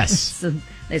 Yes. So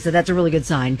they said that's a really good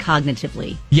sign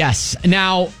cognitively. Yes.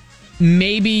 Now,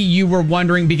 maybe you were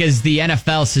wondering, because the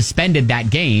NFL suspended that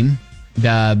game,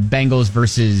 the Bengals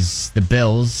versus the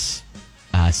Bills,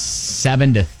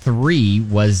 7-3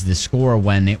 was the score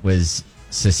when it was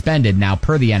suspended. Now,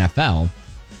 per the NFL,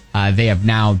 they have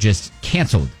now just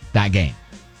canceled that game.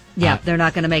 Yeah, they're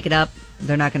not going to make it up.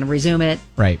 They're not going to resume it.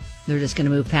 Right. They're just going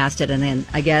to move past it and then,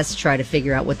 I guess, try to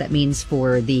figure out what that means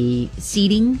for the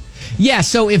seeding. Yeah,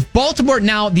 so if Baltimore...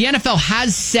 Now, the NFL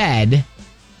has said,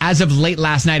 as of late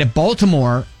last night, if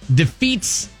Baltimore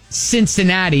defeats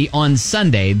Cincinnati on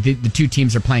Sunday, the two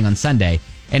teams are playing on Sunday,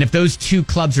 and if those two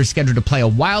clubs are scheduled to play a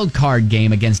wild card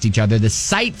game against each other, the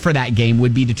site for that game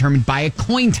would be determined by a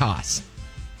coin toss.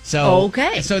 So,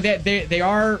 okay. So they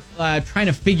are trying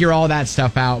to figure all that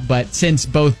stuff out, but since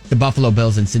both the Buffalo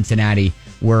Bills and Cincinnati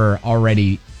were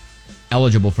already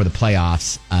eligible for the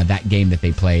playoffs, that game that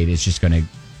they played is just going to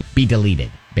be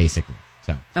deleted, basically.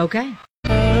 So okay.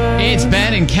 It's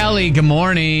Ben and Kelly. Good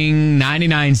morning.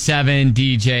 99.7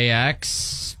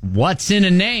 DJX. What's in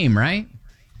a name, right?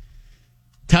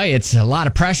 Tell you, it's a lot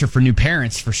of pressure for new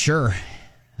parents, for sure.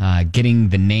 Getting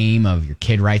the name of your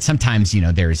kid right. Sometimes,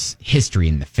 there's history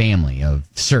in the family of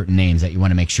certain names that you want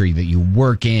to make sure that you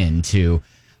work into,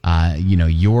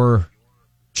 your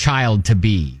child to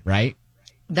be, right?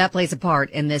 That plays a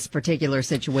part in this particular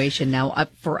situation. Now,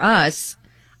 for us,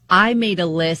 I made a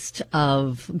list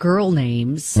of girl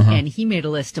names and he made a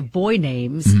list of boy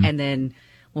names. Mm-hmm. And then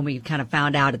when we kind of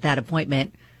found out at that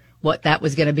appointment what that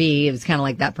was going to be, it was kind of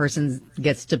like that person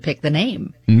gets to pick the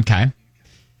name. Okay.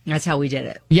 That's how we did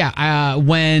it. Yeah.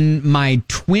 When my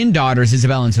twin daughters,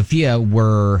 Isabella and Sophia,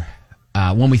 were,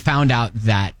 when we found out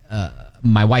that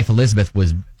my wife Elizabeth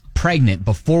was pregnant,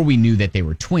 before we knew that they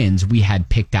were twins, we had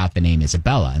picked out the name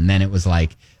Isabella. And then it was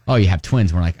like, oh, you have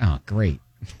twins. And we're like, oh, great.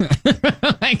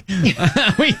 Like,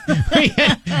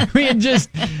 we had just,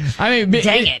 I mean,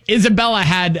 dang it. Isabella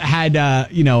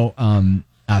had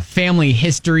family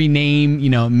history name,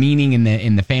 meaning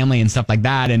in the family and stuff like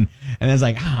that. And it's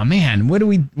like, oh man, what do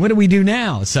we do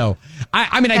now? So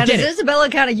I mean, I get it. Does Isabella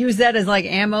kind of use that as like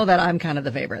ammo that I'm kind of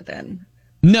the favorite then?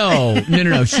 No.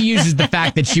 She uses the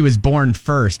fact that she was born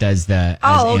first as the.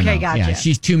 Okay, ammo. gotcha. Yeah,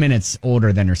 she's 2 minutes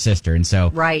older than her sister, and so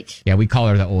right. Yeah, we call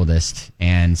her the oldest,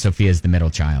 and Sophia's the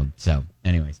middle child. So,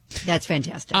 anyways, that's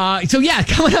fantastic. So yeah,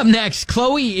 coming up next,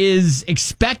 Chloe is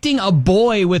expecting a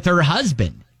boy with her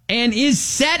husband and is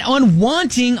set on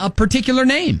wanting a particular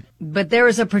name. But there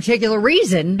is a particular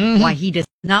reason why he does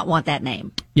not want that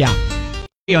name. Yeah.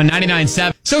 On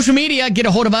 99.7. Social media, get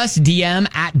a hold of us, DM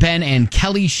at Ben and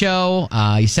Kelly Show.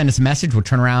 You send us a message, we'll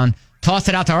turn around, toss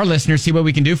it out to our listeners, see what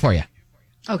we can do for you.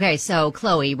 Okay, so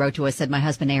Chloe wrote to us, said, my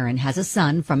husband Aaron has a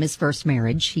son from his first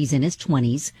marriage. He's in his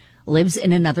 20s, lives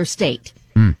in another state.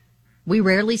 We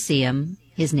rarely see him.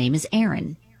 His name is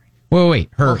Aaron.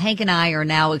 Wait. Well, Hank and I are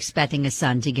now expecting a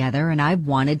son together, and I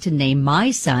wanted to name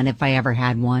my son, if I ever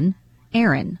had one,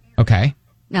 Aaron. Okay.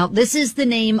 Now, this is the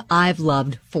name I've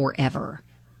loved forever.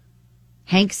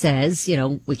 Hank says,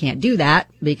 we can't do that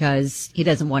because he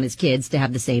doesn't want his kids to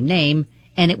have the same name,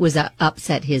 and it was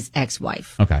upset his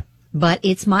ex-wife. Okay. But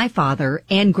it's my father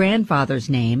and grandfather's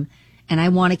name, and I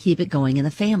want to keep it going in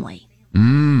the family.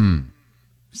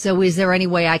 So is there any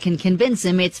way I can convince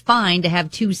him it's fine to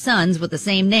have two sons with the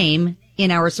same name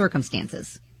in our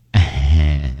circumstances?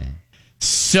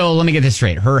 So let me get this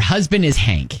straight. Her husband is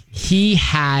Hank. He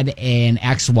had an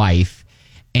ex-wife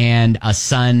and a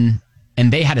son,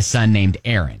 and they had a son named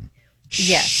Aaron.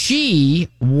 Yes. She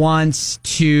wants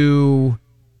to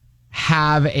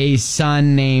have a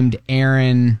son named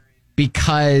Aaron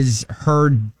because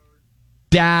her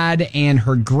dad and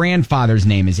her grandfather's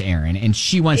name is Aaron, and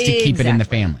she wants to keep it in the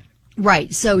family.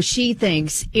 Right. So she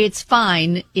thinks it's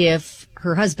fine if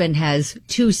her husband has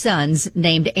two sons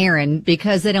named Aaron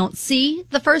because they don't see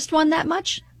the first one that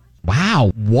much.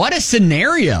 Wow. What a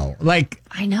scenario.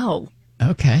 I know.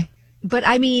 Okay. But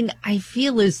I mean, I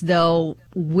feel as though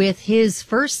with his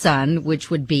first son, which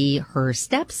would be her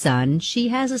stepson, she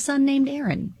has a son named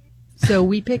Aaron. So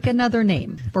we pick another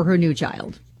name for her new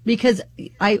child because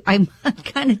I'm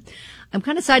kind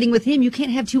of siding with him. You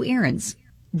can't have two Aarons.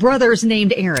 Brothers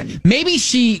named Aaron. Maybe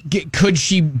could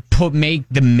she make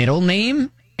the middle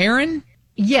name Aaron?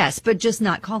 Yes, but just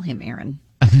not call him Aaron.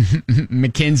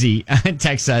 Mackenzie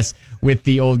texts us with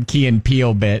the old Key and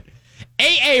Peele bit.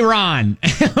 Aaron.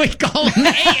 We call him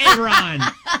Aaron.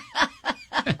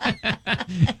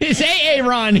 It's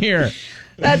Aaron here.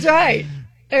 That's right.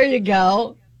 There you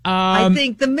go. I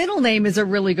think the middle name is a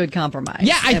really good compromise.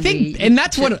 Yeah, I think, and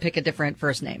that's what pick a different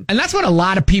first name. And that's what a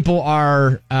lot of people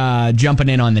are jumping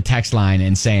in on the text line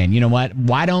and saying, you know what?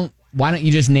 Why don't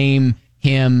you just name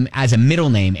him as a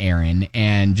middle name Aaron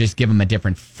and just give him a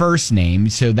different first name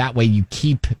so that way you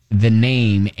keep the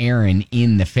name Aaron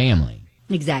in the family.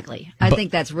 Exactly. I think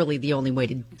that's really the only way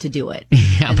to do it.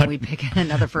 Yeah, and then we pick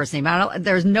another first name.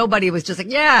 There's nobody who was just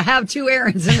like, yeah, have two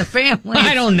Aarons in the family.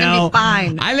 I don't know.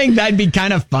 Fine. I think that'd be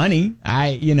kind of funny.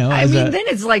 Then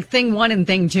it's like thing one and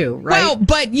thing two, right? Well,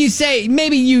 but you say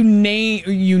maybe you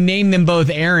name them both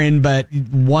Aaron, but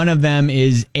one of them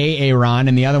is Aaron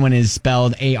and the other one is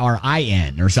spelled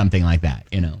Arin or something like that,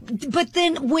 But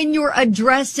then when you're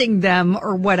addressing them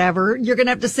or whatever, you're going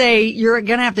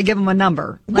to have to give them a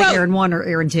number, like Aaron 1 or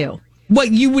Aaron 2. Well,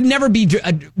 you would never be...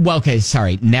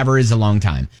 never is a long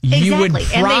time. Exactly, you would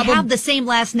and they have the same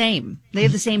last name. They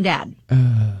have the same dad.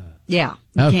 Yeah,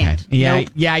 you can't. Yeah, nope.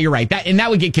 Yeah, you're right. That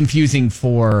would get confusing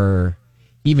for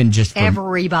even just...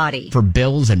 everybody. For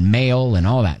bills and mail and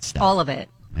all that stuff. All of it.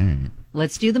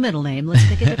 Let's do the middle name. Let's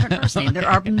pick a different first name. There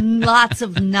are lots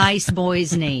of nice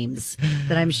boys' names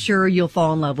that I'm sure you'll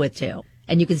fall in love with, too.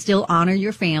 And you can still honor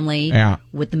your family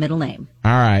with the middle name.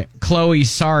 All right. Chloe,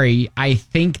 sorry. I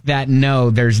think that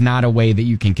there's not a way that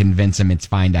you can convince him it's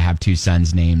fine to have two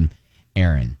sons named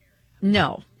Aaron.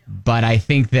 No. But I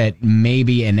think that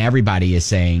maybe, and everybody is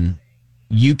saying,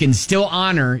 you can still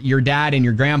honor your dad and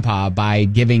your grandpa by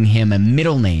giving him a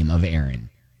middle name of Aaron.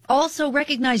 Also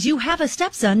recognize you have a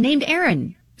stepson named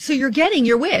Aaron. So you're getting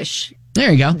your wish.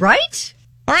 There you go. Right?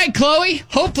 All right, Chloe.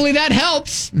 Hopefully that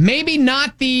helps. Maybe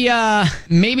not the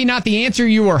answer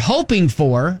you were hoping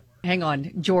for. Hang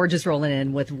on. George is rolling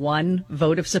in with one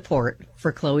vote of support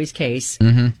for Chloe's case.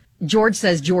 Mm-hmm. George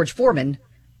says George Foreman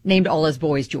named all his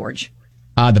boys George.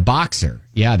 The boxer.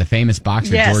 Yeah, the famous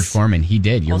boxer, yes. George Foreman. He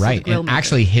did. You're also right. And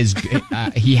actually,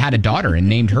 he had a daughter and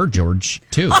named her George,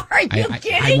 too. Are you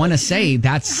kidding? I want to say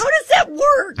that's... How does that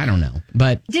work? I don't know.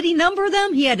 But did he number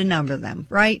them? He had to number them,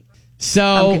 right? So,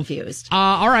 I'm confused.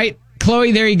 All right.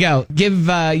 Chloe, there you go. Give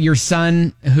your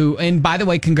son and by the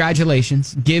way,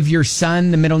 congratulations. Give your son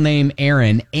the middle name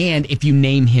Aaron. And if you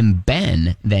name him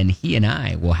Ben, then he and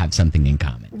I will have something in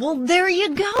common. Well, there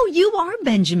you go. You are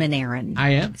Benjamin Aaron. I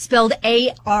am. Spelled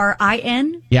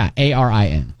A-R-I-N? Yeah,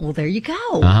 A-R-I-N. Well, there you go.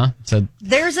 Uh-huh. So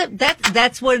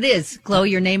that's what it is.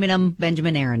 Chloe, you're naming him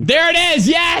Benjamin Aaron. there it is.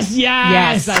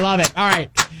 Yes. I love it. All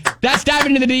right. That's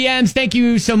diving into the DMs. Thank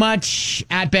you so much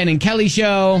at Ben and Kelly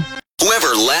Show.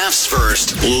 Whoever laughs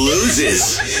first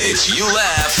loses. It's You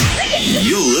Laugh,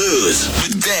 You Lose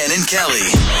with Ben and Kelly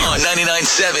on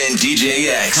 99.7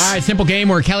 DJX. All right, simple game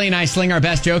where Kelly and I sling our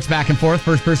best jokes back and forth.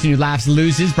 First person who laughs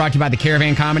loses. Brought to you by the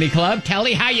Caravan Comedy Club.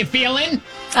 Kelly, how you feeling?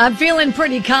 I'm feeling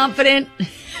pretty confident.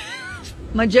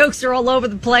 My jokes are all over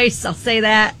the place. I'll say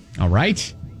that. All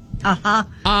right.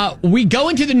 Uh-huh. We go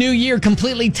into the new year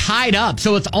completely tied up,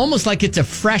 so it's almost like it's a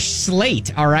fresh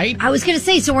slate, all right? I was going to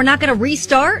say, so we're not going to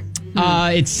restart?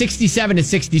 It's 67 to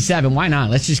 67. Why not?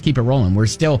 Let's just keep it rolling.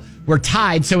 We're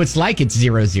tied, so it's like it's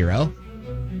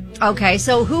 0-0. Okay,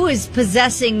 so who is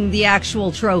possessing the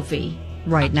actual trophy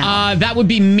right now? That would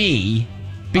be me,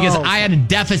 because okay. I had a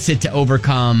deficit to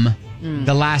overcome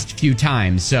the last few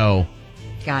times, so...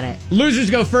 Got it. Losers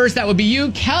go first. That would be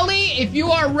you. Kelly, if you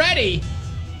are ready...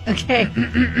 Okay.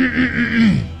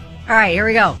 All right, here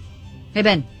we go. Hey,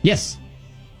 Ben. Yes.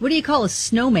 What do you call a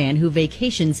snowman who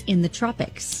vacations in the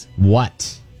tropics?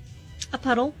 What? A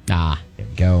puddle. There we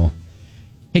go.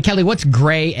 Hey, Kelly, what's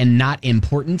gray and not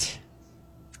important?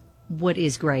 What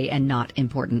is gray and not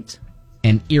important?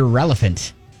 And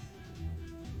irrelevant.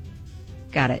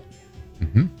 Got it.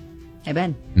 Mm-hmm. Hey,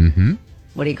 Ben. Mm-hmm.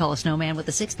 What do you call a snowman with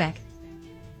a six-pack?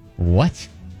 What?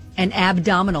 An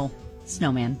abdominal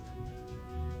snowman.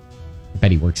 I bet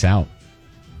he works out.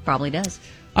 Probably does.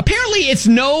 Apparently, it's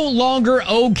no longer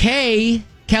okay,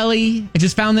 Kelly. I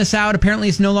just found this out. Apparently,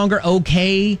 it's no longer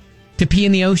okay to pee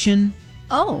in the ocean.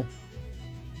 Oh.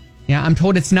 Yeah, I'm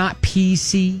told it's not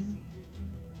PC.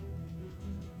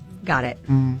 Got it.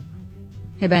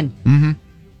 Hey, Ben. Mm-hmm.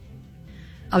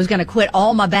 I was going to quit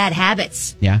all my bad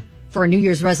habits. Yeah. For a New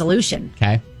Year's resolution.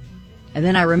 Okay. And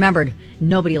then I remembered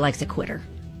nobody likes a quitter.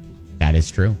 That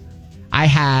is true. I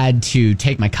had to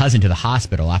take my cousin to the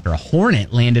hospital after a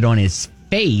hornet landed on his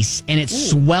face and it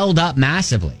swelled up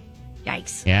massively.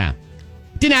 Yikes. Yeah.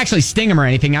 Didn't actually sting him or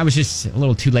anything. I was just a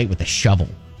little too late with the shovel.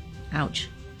 Ouch.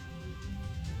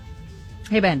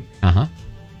 Hey, Ben. Uh-huh.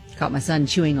 Caught my son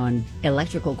chewing on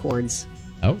electrical cords.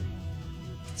 Oh.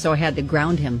 So I had to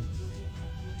ground him.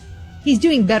 He's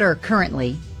doing better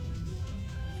currently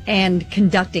and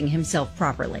conducting himself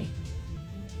properly.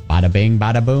 Bada bing,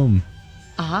 bada boom.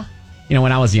 Uh-huh. You know,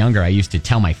 when I was younger, I used to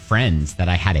tell my friends that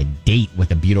I had a date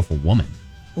with a beautiful woman.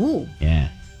 Ooh. Yeah.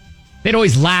 They'd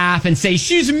always laugh and say,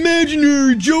 she's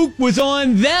imaginary. Joke was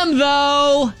on them,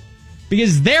 though.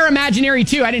 Because they're imaginary,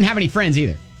 too. I didn't have any friends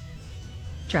either.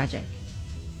 Tragic.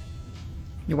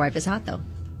 Your wife is hot, though.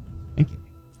 Thank you.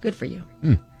 Good for you.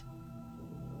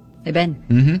 Hey, Ben.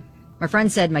 Mm-hmm. My friend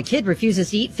said my kid refuses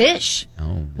to eat fish.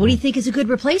 Oh. What do you think is a good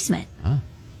replacement? Huh?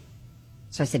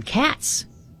 So I said cats.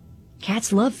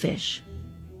 Cats love fish.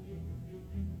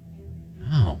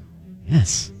 Oh,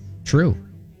 yes. True.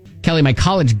 Kelly, my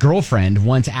college girlfriend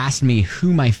once asked me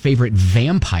who my favorite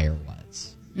vampire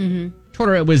was. Mm-hmm. Told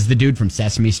her it was the dude from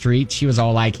Sesame Street. She was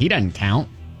all like, he doesn't count.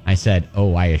 I said,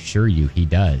 oh, I assure you he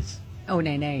does. Oh,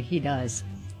 nay, he does.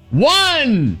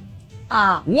 One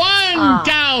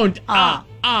count.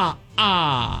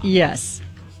 Yes.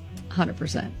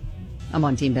 100%. I'm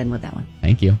on Team Ben with that one.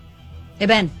 Thank you. Hey,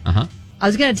 Ben. Uh-huh. I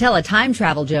was going to tell a time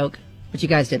travel joke, but you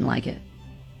guys didn't like it.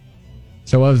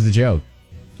 So what was the joke?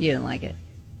 You didn't like it.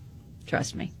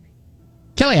 Trust me.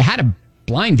 Kelly, I had a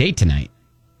blind date tonight.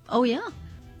 Oh, yeah?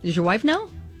 Does your wife know?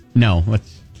 No,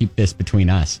 let's keep this between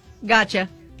us. Gotcha.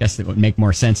 Guess it would make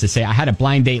more sense to say I had a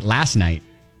blind date last night.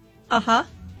 Uh-huh.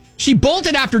 She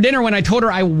bolted after dinner when I told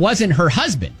her I wasn't her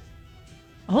husband.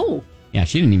 Oh. Yeah,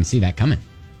 she didn't even see that coming.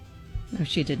 No,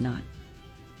 she did not.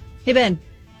 Hey, Ben,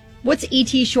 what's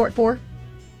E.T. short for?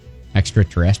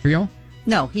 Extraterrestrial?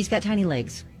 No, he's got tiny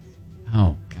legs.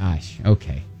 Oh, gosh.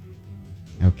 Okay.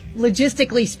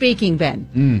 Logistically speaking,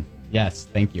 Ben. Yes,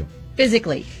 thank you.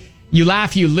 Physically. You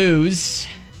laugh, you lose.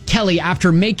 Kelly,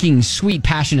 after making sweet,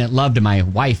 passionate love to my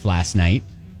wife last night,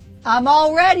 I'm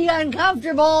already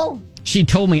uncomfortable. she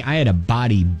told me I had a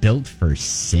body built for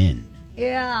sin.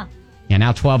 Yeah. Yeah,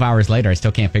 now 12 hours later, I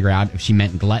still can't figure out if she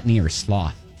meant gluttony or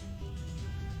sloth.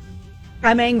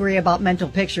 I'm angry about mental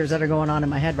pictures that are going on in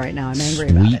my head right now. I'm angry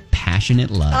about it. Sweet, passionate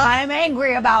love. I'm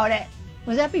angry about it.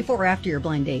 Was that before or after your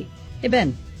blind date? Hey,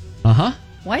 Ben. Uh-huh.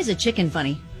 Why is a chicken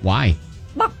funny? Why?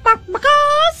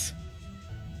 Because.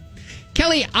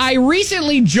 Kelly, I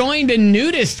recently joined a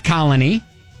nudist colony.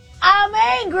 I'm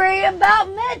angry about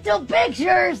mental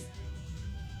pictures.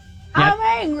 I'm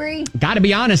angry. Got to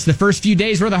be honest, the first few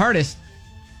days were the hardest.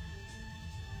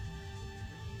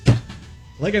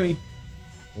 Look at me.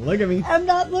 Look at me. I'm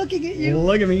not looking at you.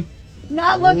 Look at me.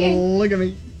 Not looking. Look at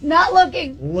me. Not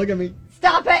looking. Look at me.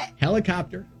 Stop it.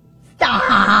 Helicopter. Stop.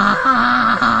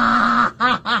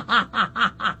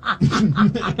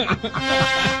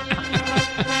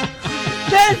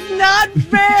 That's not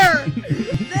fair.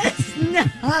 That's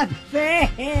not fair.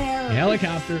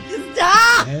 Helicopter.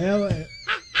 Stop. There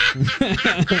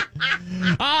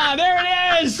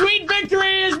it is. Sweet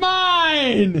victory is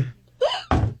mine.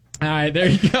 All right, there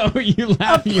you go. You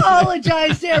laugh.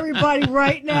 Apologize to everybody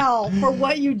right now for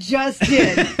what you just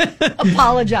did.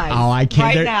 Apologize. Oh, I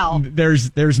can't. Right now.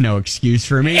 There's no excuse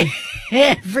for me.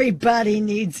 Everybody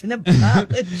needs an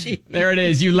apology. There it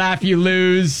is. You laugh, you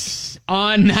lose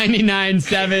on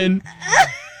 99.7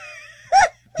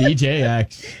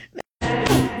 DJX.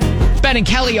 Ben and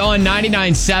Kelly on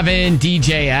 99.7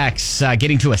 DJX.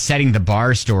 Getting to a setting the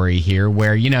bar story here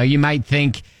where, you might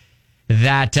think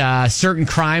that certain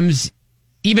crimes,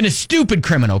 even a stupid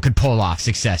criminal could pull off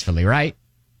successfully, right?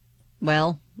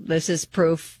 Well, this is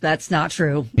proof that's not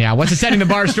true. Yeah, what's the setting the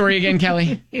bar story again,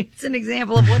 Kelly? It's an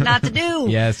example of what not to do.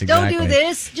 Yes, exactly. Don't do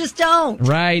this, just don't.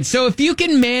 Right. So if you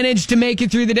can manage to make it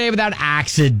through the day without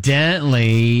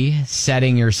accidentally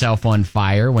setting yourself on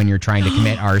fire when you're trying to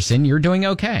commit arson, you're doing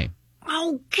okay.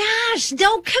 Oh, gosh,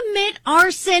 don't commit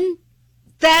arson.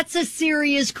 That's a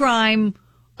serious crime.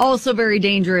 Also very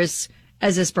dangerous,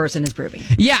 as this person is proving.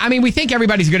 Yeah, I mean, we think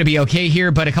everybody's going to be okay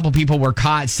here, but a couple people were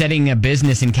caught setting a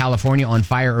business in California on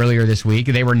fire earlier this week.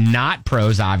 They were not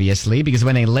pros, obviously, because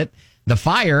when they lit the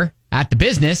fire at the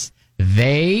business,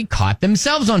 they caught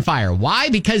themselves on fire. Why?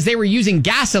 Because they were using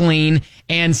gasoline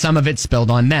and some of it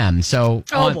spilled on them. So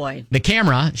boy. The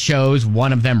camera shows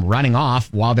one of them running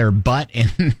off while their butt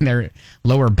and their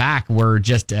lower back were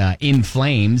just in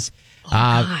flames.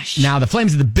 Gosh. Now, the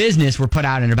flames of the business were put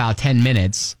out in about 10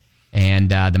 minutes. And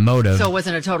the motive. So it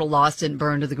wasn't a total loss, didn't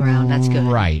burn to the ground. That's good.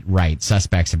 Right.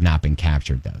 Suspects have not been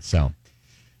captured, though. So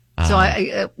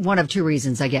one of two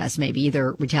reasons, I guess, maybe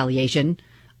either retaliation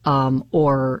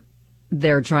or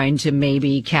they're trying to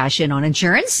maybe cash in on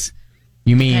insurance.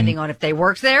 You mean? Depending on if they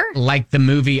worked there. Like the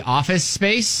movie Office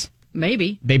Space?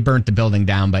 Maybe. They burnt the building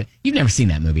down, but you've never seen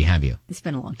that movie, have you? It's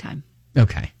been a long time.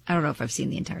 Okay. I don't know if I've seen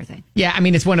the entire thing. Yeah, I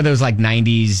mean, it's one of those like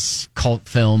 90s cult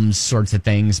films sorts of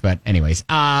things. But anyways,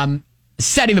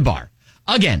 setting the bar.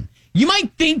 Again, you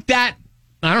might think that,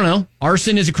 I don't know,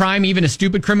 arson is a crime even a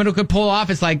stupid criminal could pull off.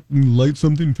 It's like, light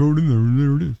something, throw it in there, and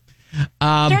there it is.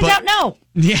 Turns out no.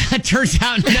 Yeah, it turns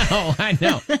out no. I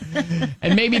know.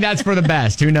 And maybe that's for the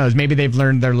best. Who knows? Maybe they've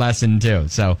learned their lesson too.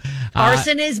 So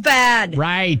arson is bad.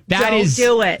 Right. Don't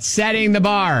do it. Setting the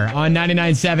bar on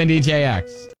 99.7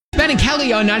 DJX. Ben and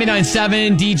Kelly on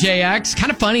 99.7 DJX. Kind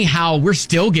of funny how we're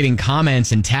still getting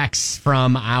comments and texts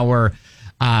from our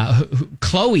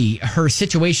Chloe, her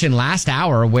situation last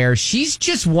hour where she's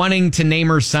just wanting to name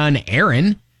her son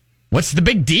Aaron. What's the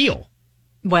big deal?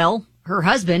 Well, her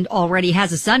husband already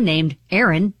has a son named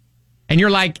Aaron. And you're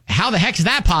like, how the heck is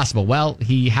that possible? Well,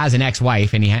 he has an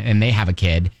ex-wife and they have a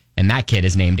kid, and that kid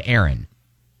is named Aaron.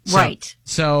 Right.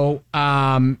 So,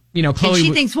 Chloe. And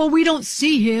she thinks, well, we don't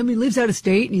see him. He lives out of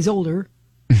state and he's older.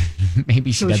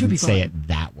 Maybe she doesn't say it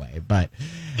that way, but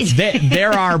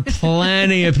there are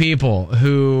plenty of people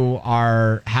who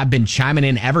have been chiming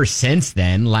in ever since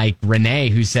then, like Renee,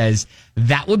 who says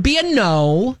that would be a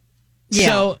no. Yeah.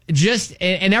 So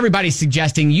and everybody's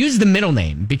suggesting use the middle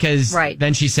name because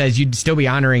then she says you'd still be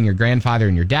honoring your grandfather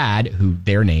and your dad, who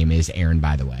their name is Aaron,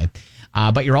 by the way.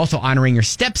 But you're also honoring your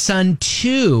stepson,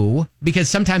 too, because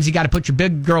sometimes you got to put your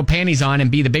big girl panties on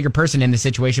and be the bigger person in the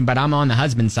situation. But I'm on the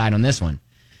husband's side on this one.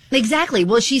 Exactly.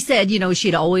 Well, she said,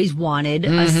 she'd always wanted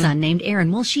a son named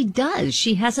Aaron. Well, she does.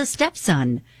 She has a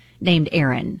stepson named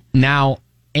Aaron. Now,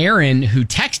 Aaron, who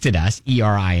texted us,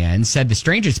 ERIN, said the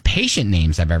strangest patient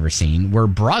names I've ever seen were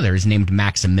brothers named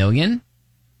Maximilian,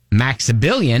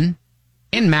 Maximilian,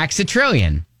 and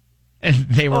Maxitrillion. And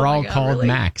they were all called really?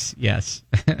 Max, yes.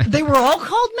 They were all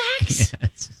called Max?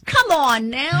 Yes. Come on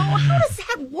now. How does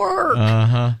that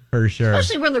work? For sure.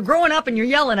 Especially when they're growing up and you're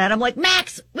yelling at them like,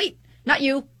 Max, wait, not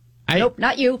you. Nope,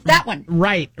 not you. That one.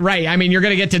 Right. I mean, you're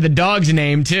going to get to the dog's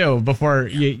name, too, before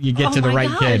you get to the right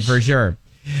kid, for sure.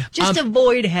 Just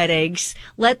avoid headaches.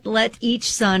 Let each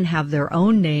son have their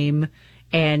own name.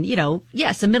 And,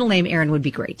 yes, a middle name Aaron would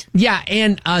be great. Yeah,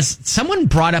 and someone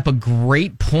brought up a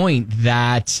great point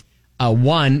that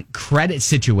one, credit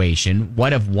situation.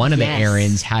 What if one of the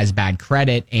Aarons has bad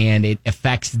credit and it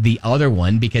affects the other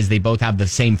one because they both have the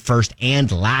same first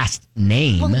and last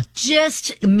name? Well,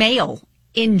 just mail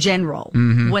in general.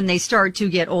 When they start to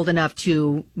get old enough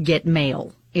to get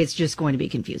mail, it's just going to be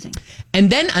confusing. And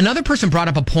then another person brought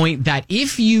up a point that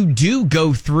if you do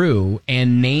go through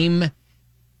and name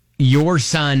your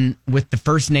son with the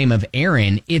first name of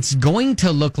Aaron, it's going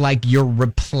to look like you're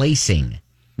replacing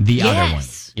the other one.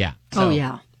 Yeah. So,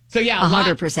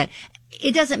 100%.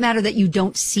 It doesn't matter that you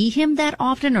don't see him that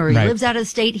often or he lives out of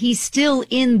state. He's still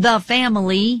in the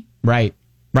family. Right.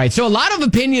 So a lot of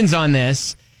opinions on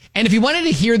this. And if you wanted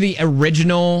to hear the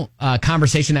original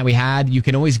conversation that we had, you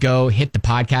can always go hit the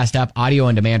podcast up, audio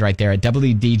on demand right there at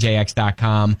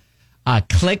WDJX.com.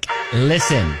 Click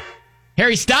listen.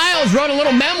 Harry Styles wrote a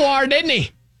little memoir, didn't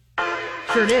he?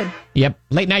 Sure did. Yep.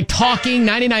 Late night talking,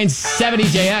 99.70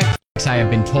 JX. I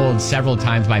have been told several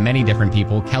times by many different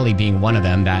people, Kelly being one of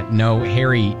them, that no,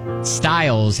 Harry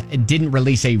Styles didn't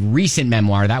release a recent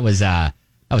memoir. That was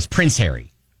Prince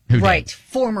Harry. Right.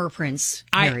 Former Prince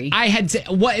Harry. I had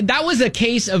to, that was a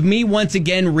case of me once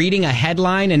again reading a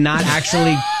headline and not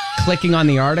actually clicking on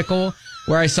the article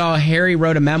where I saw Harry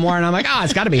wrote a memoir and I'm like,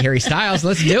 it's got to be Harry Styles.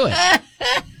 Let's do it.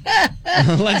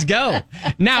 Let's go.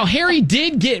 Now, Harry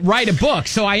did write a book,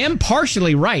 so I am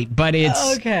partially right, but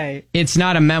it's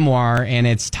not a memoir, and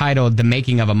it's titled The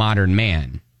Making of a Modern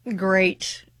Man.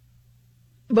 Great.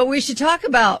 But we should talk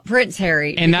about Prince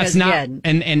Harry. And that's not,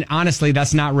 and honestly,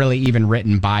 that's not really even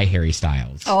written by Harry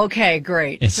Styles. Okay,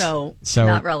 great. So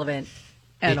not relevant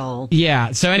at all.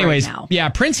 Yeah. So anyways,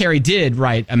 Prince Harry did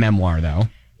write a memoir, though.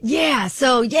 Yeah.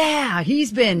 So,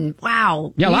 he's been,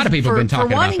 wow. Yeah, a lot of people have been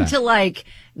talking about that. For wanting to,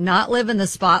 not live in the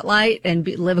spotlight and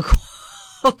live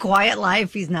a quiet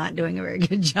life, he's not doing a very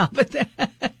good job at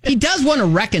that. He does want to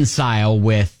reconcile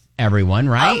with everyone,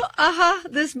 right?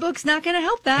 This book's not going to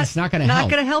help that. It's not going to help.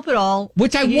 Not going to help at all.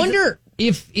 Which I wonder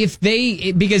if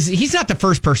they, because he's not the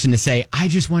first person to say, I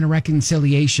just want a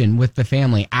reconciliation with the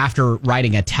family after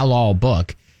writing a tell-all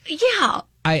book. Yeah.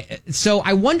 So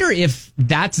I wonder if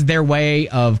that's their way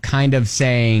of kind of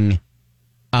saying,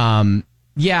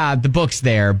 the book's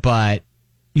there, but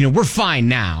we're fine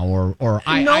now, or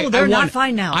they're not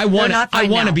fine now. I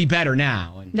want to be better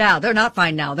now. No, they're not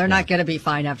fine now. They're not going to be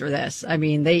fine after this. I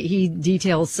mean, he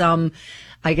details some,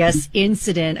 I guess,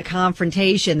 incident, a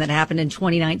confrontation that happened in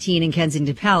 2019 in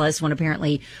Kensington Palace when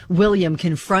apparently William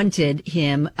confronted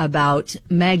him about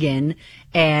Meghan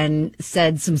and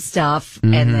said some stuff,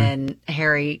 and then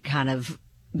Harry kind of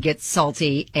gets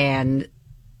salty, and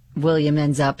William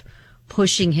ends up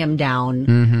pushing him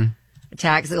down,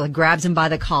 attacks, grabs him by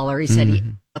the collar. He said he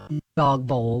dog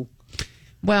bowl.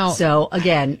 Well, so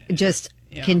again, just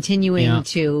continuing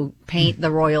to paint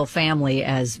the royal family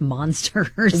as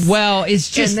monsters. Well, it's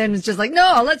just, and then it's just like,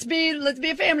 no, let's be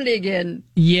a family again.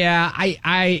 Yeah,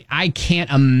 I can't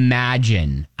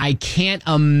imagine. I can't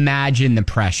imagine the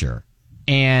pressure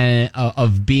and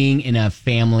of being in a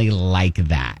family like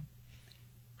that.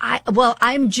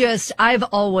 I've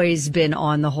always been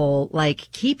on the whole,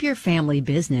 keep your family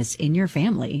business in your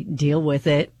family. Deal with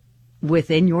it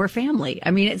within your family.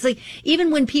 I mean, it's like,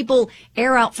 even when people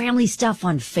air out family stuff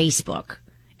on Facebook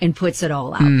and puts it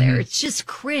all out there, it's just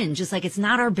cringe. It's like, it's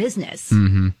not our business.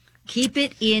 Keep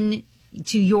it in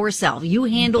to yourself. You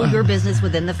handle your business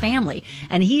within the family.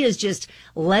 And he is just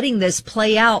letting this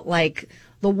play out like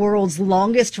the world's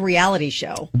longest reality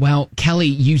show. Well, Kelly,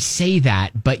 you say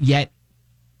that, but yet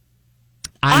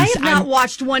I have not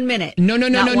watched 1 minute.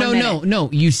 No.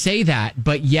 You say that,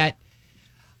 but yet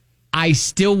I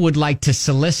still would like to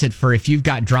solicit for, if you've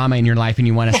got drama in your life and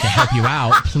you want us to help you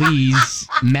out, please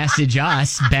message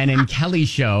us, Ben and Kelly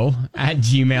Show at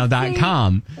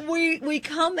gmail.com. We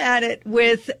come at it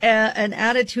with an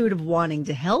attitude of wanting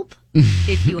to help.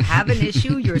 If you have an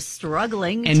issue you're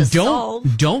struggling to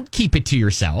solve. Don't keep it to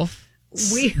yourself.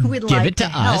 We would give it to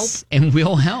us, and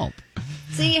we'll help.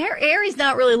 See, Harry's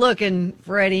not really looking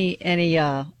for any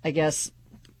I guess,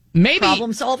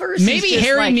 problem solvers. Maybe He's just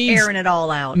Harry needs airing it all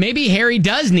out. Maybe Harry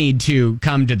does need to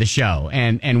come to the show,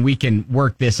 and we can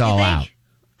work this all out.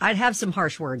 I'd have some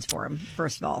harsh words for him.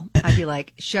 First of all, I'd be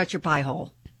like, "Shut your pie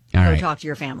hole. Go talk to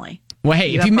your family." Well,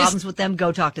 hey, if you have problems with them,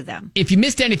 go talk to them. If you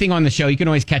missed anything on the show, you can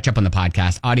always catch up on the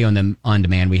podcast, audio on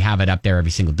demand. We have it up there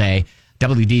every single day.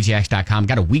 WDJX.com.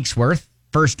 Got a week's worth.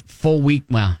 First full week.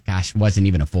 Well, gosh, it wasn't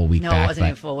even a full week back. No, it wasn't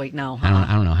even a full week. No.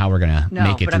 I don't know how we're going to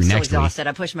make it through next week. No, but I'm still exhausted.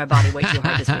 I pushed my body way too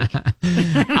hard this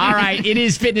week. All right. It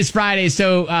is Fitness Friday,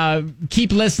 so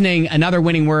keep listening. Another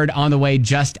winning word on the way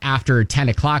just after 10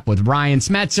 o'clock with Ryan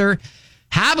Smetzer.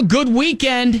 Have a good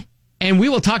weekend, and we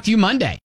will talk to you Monday.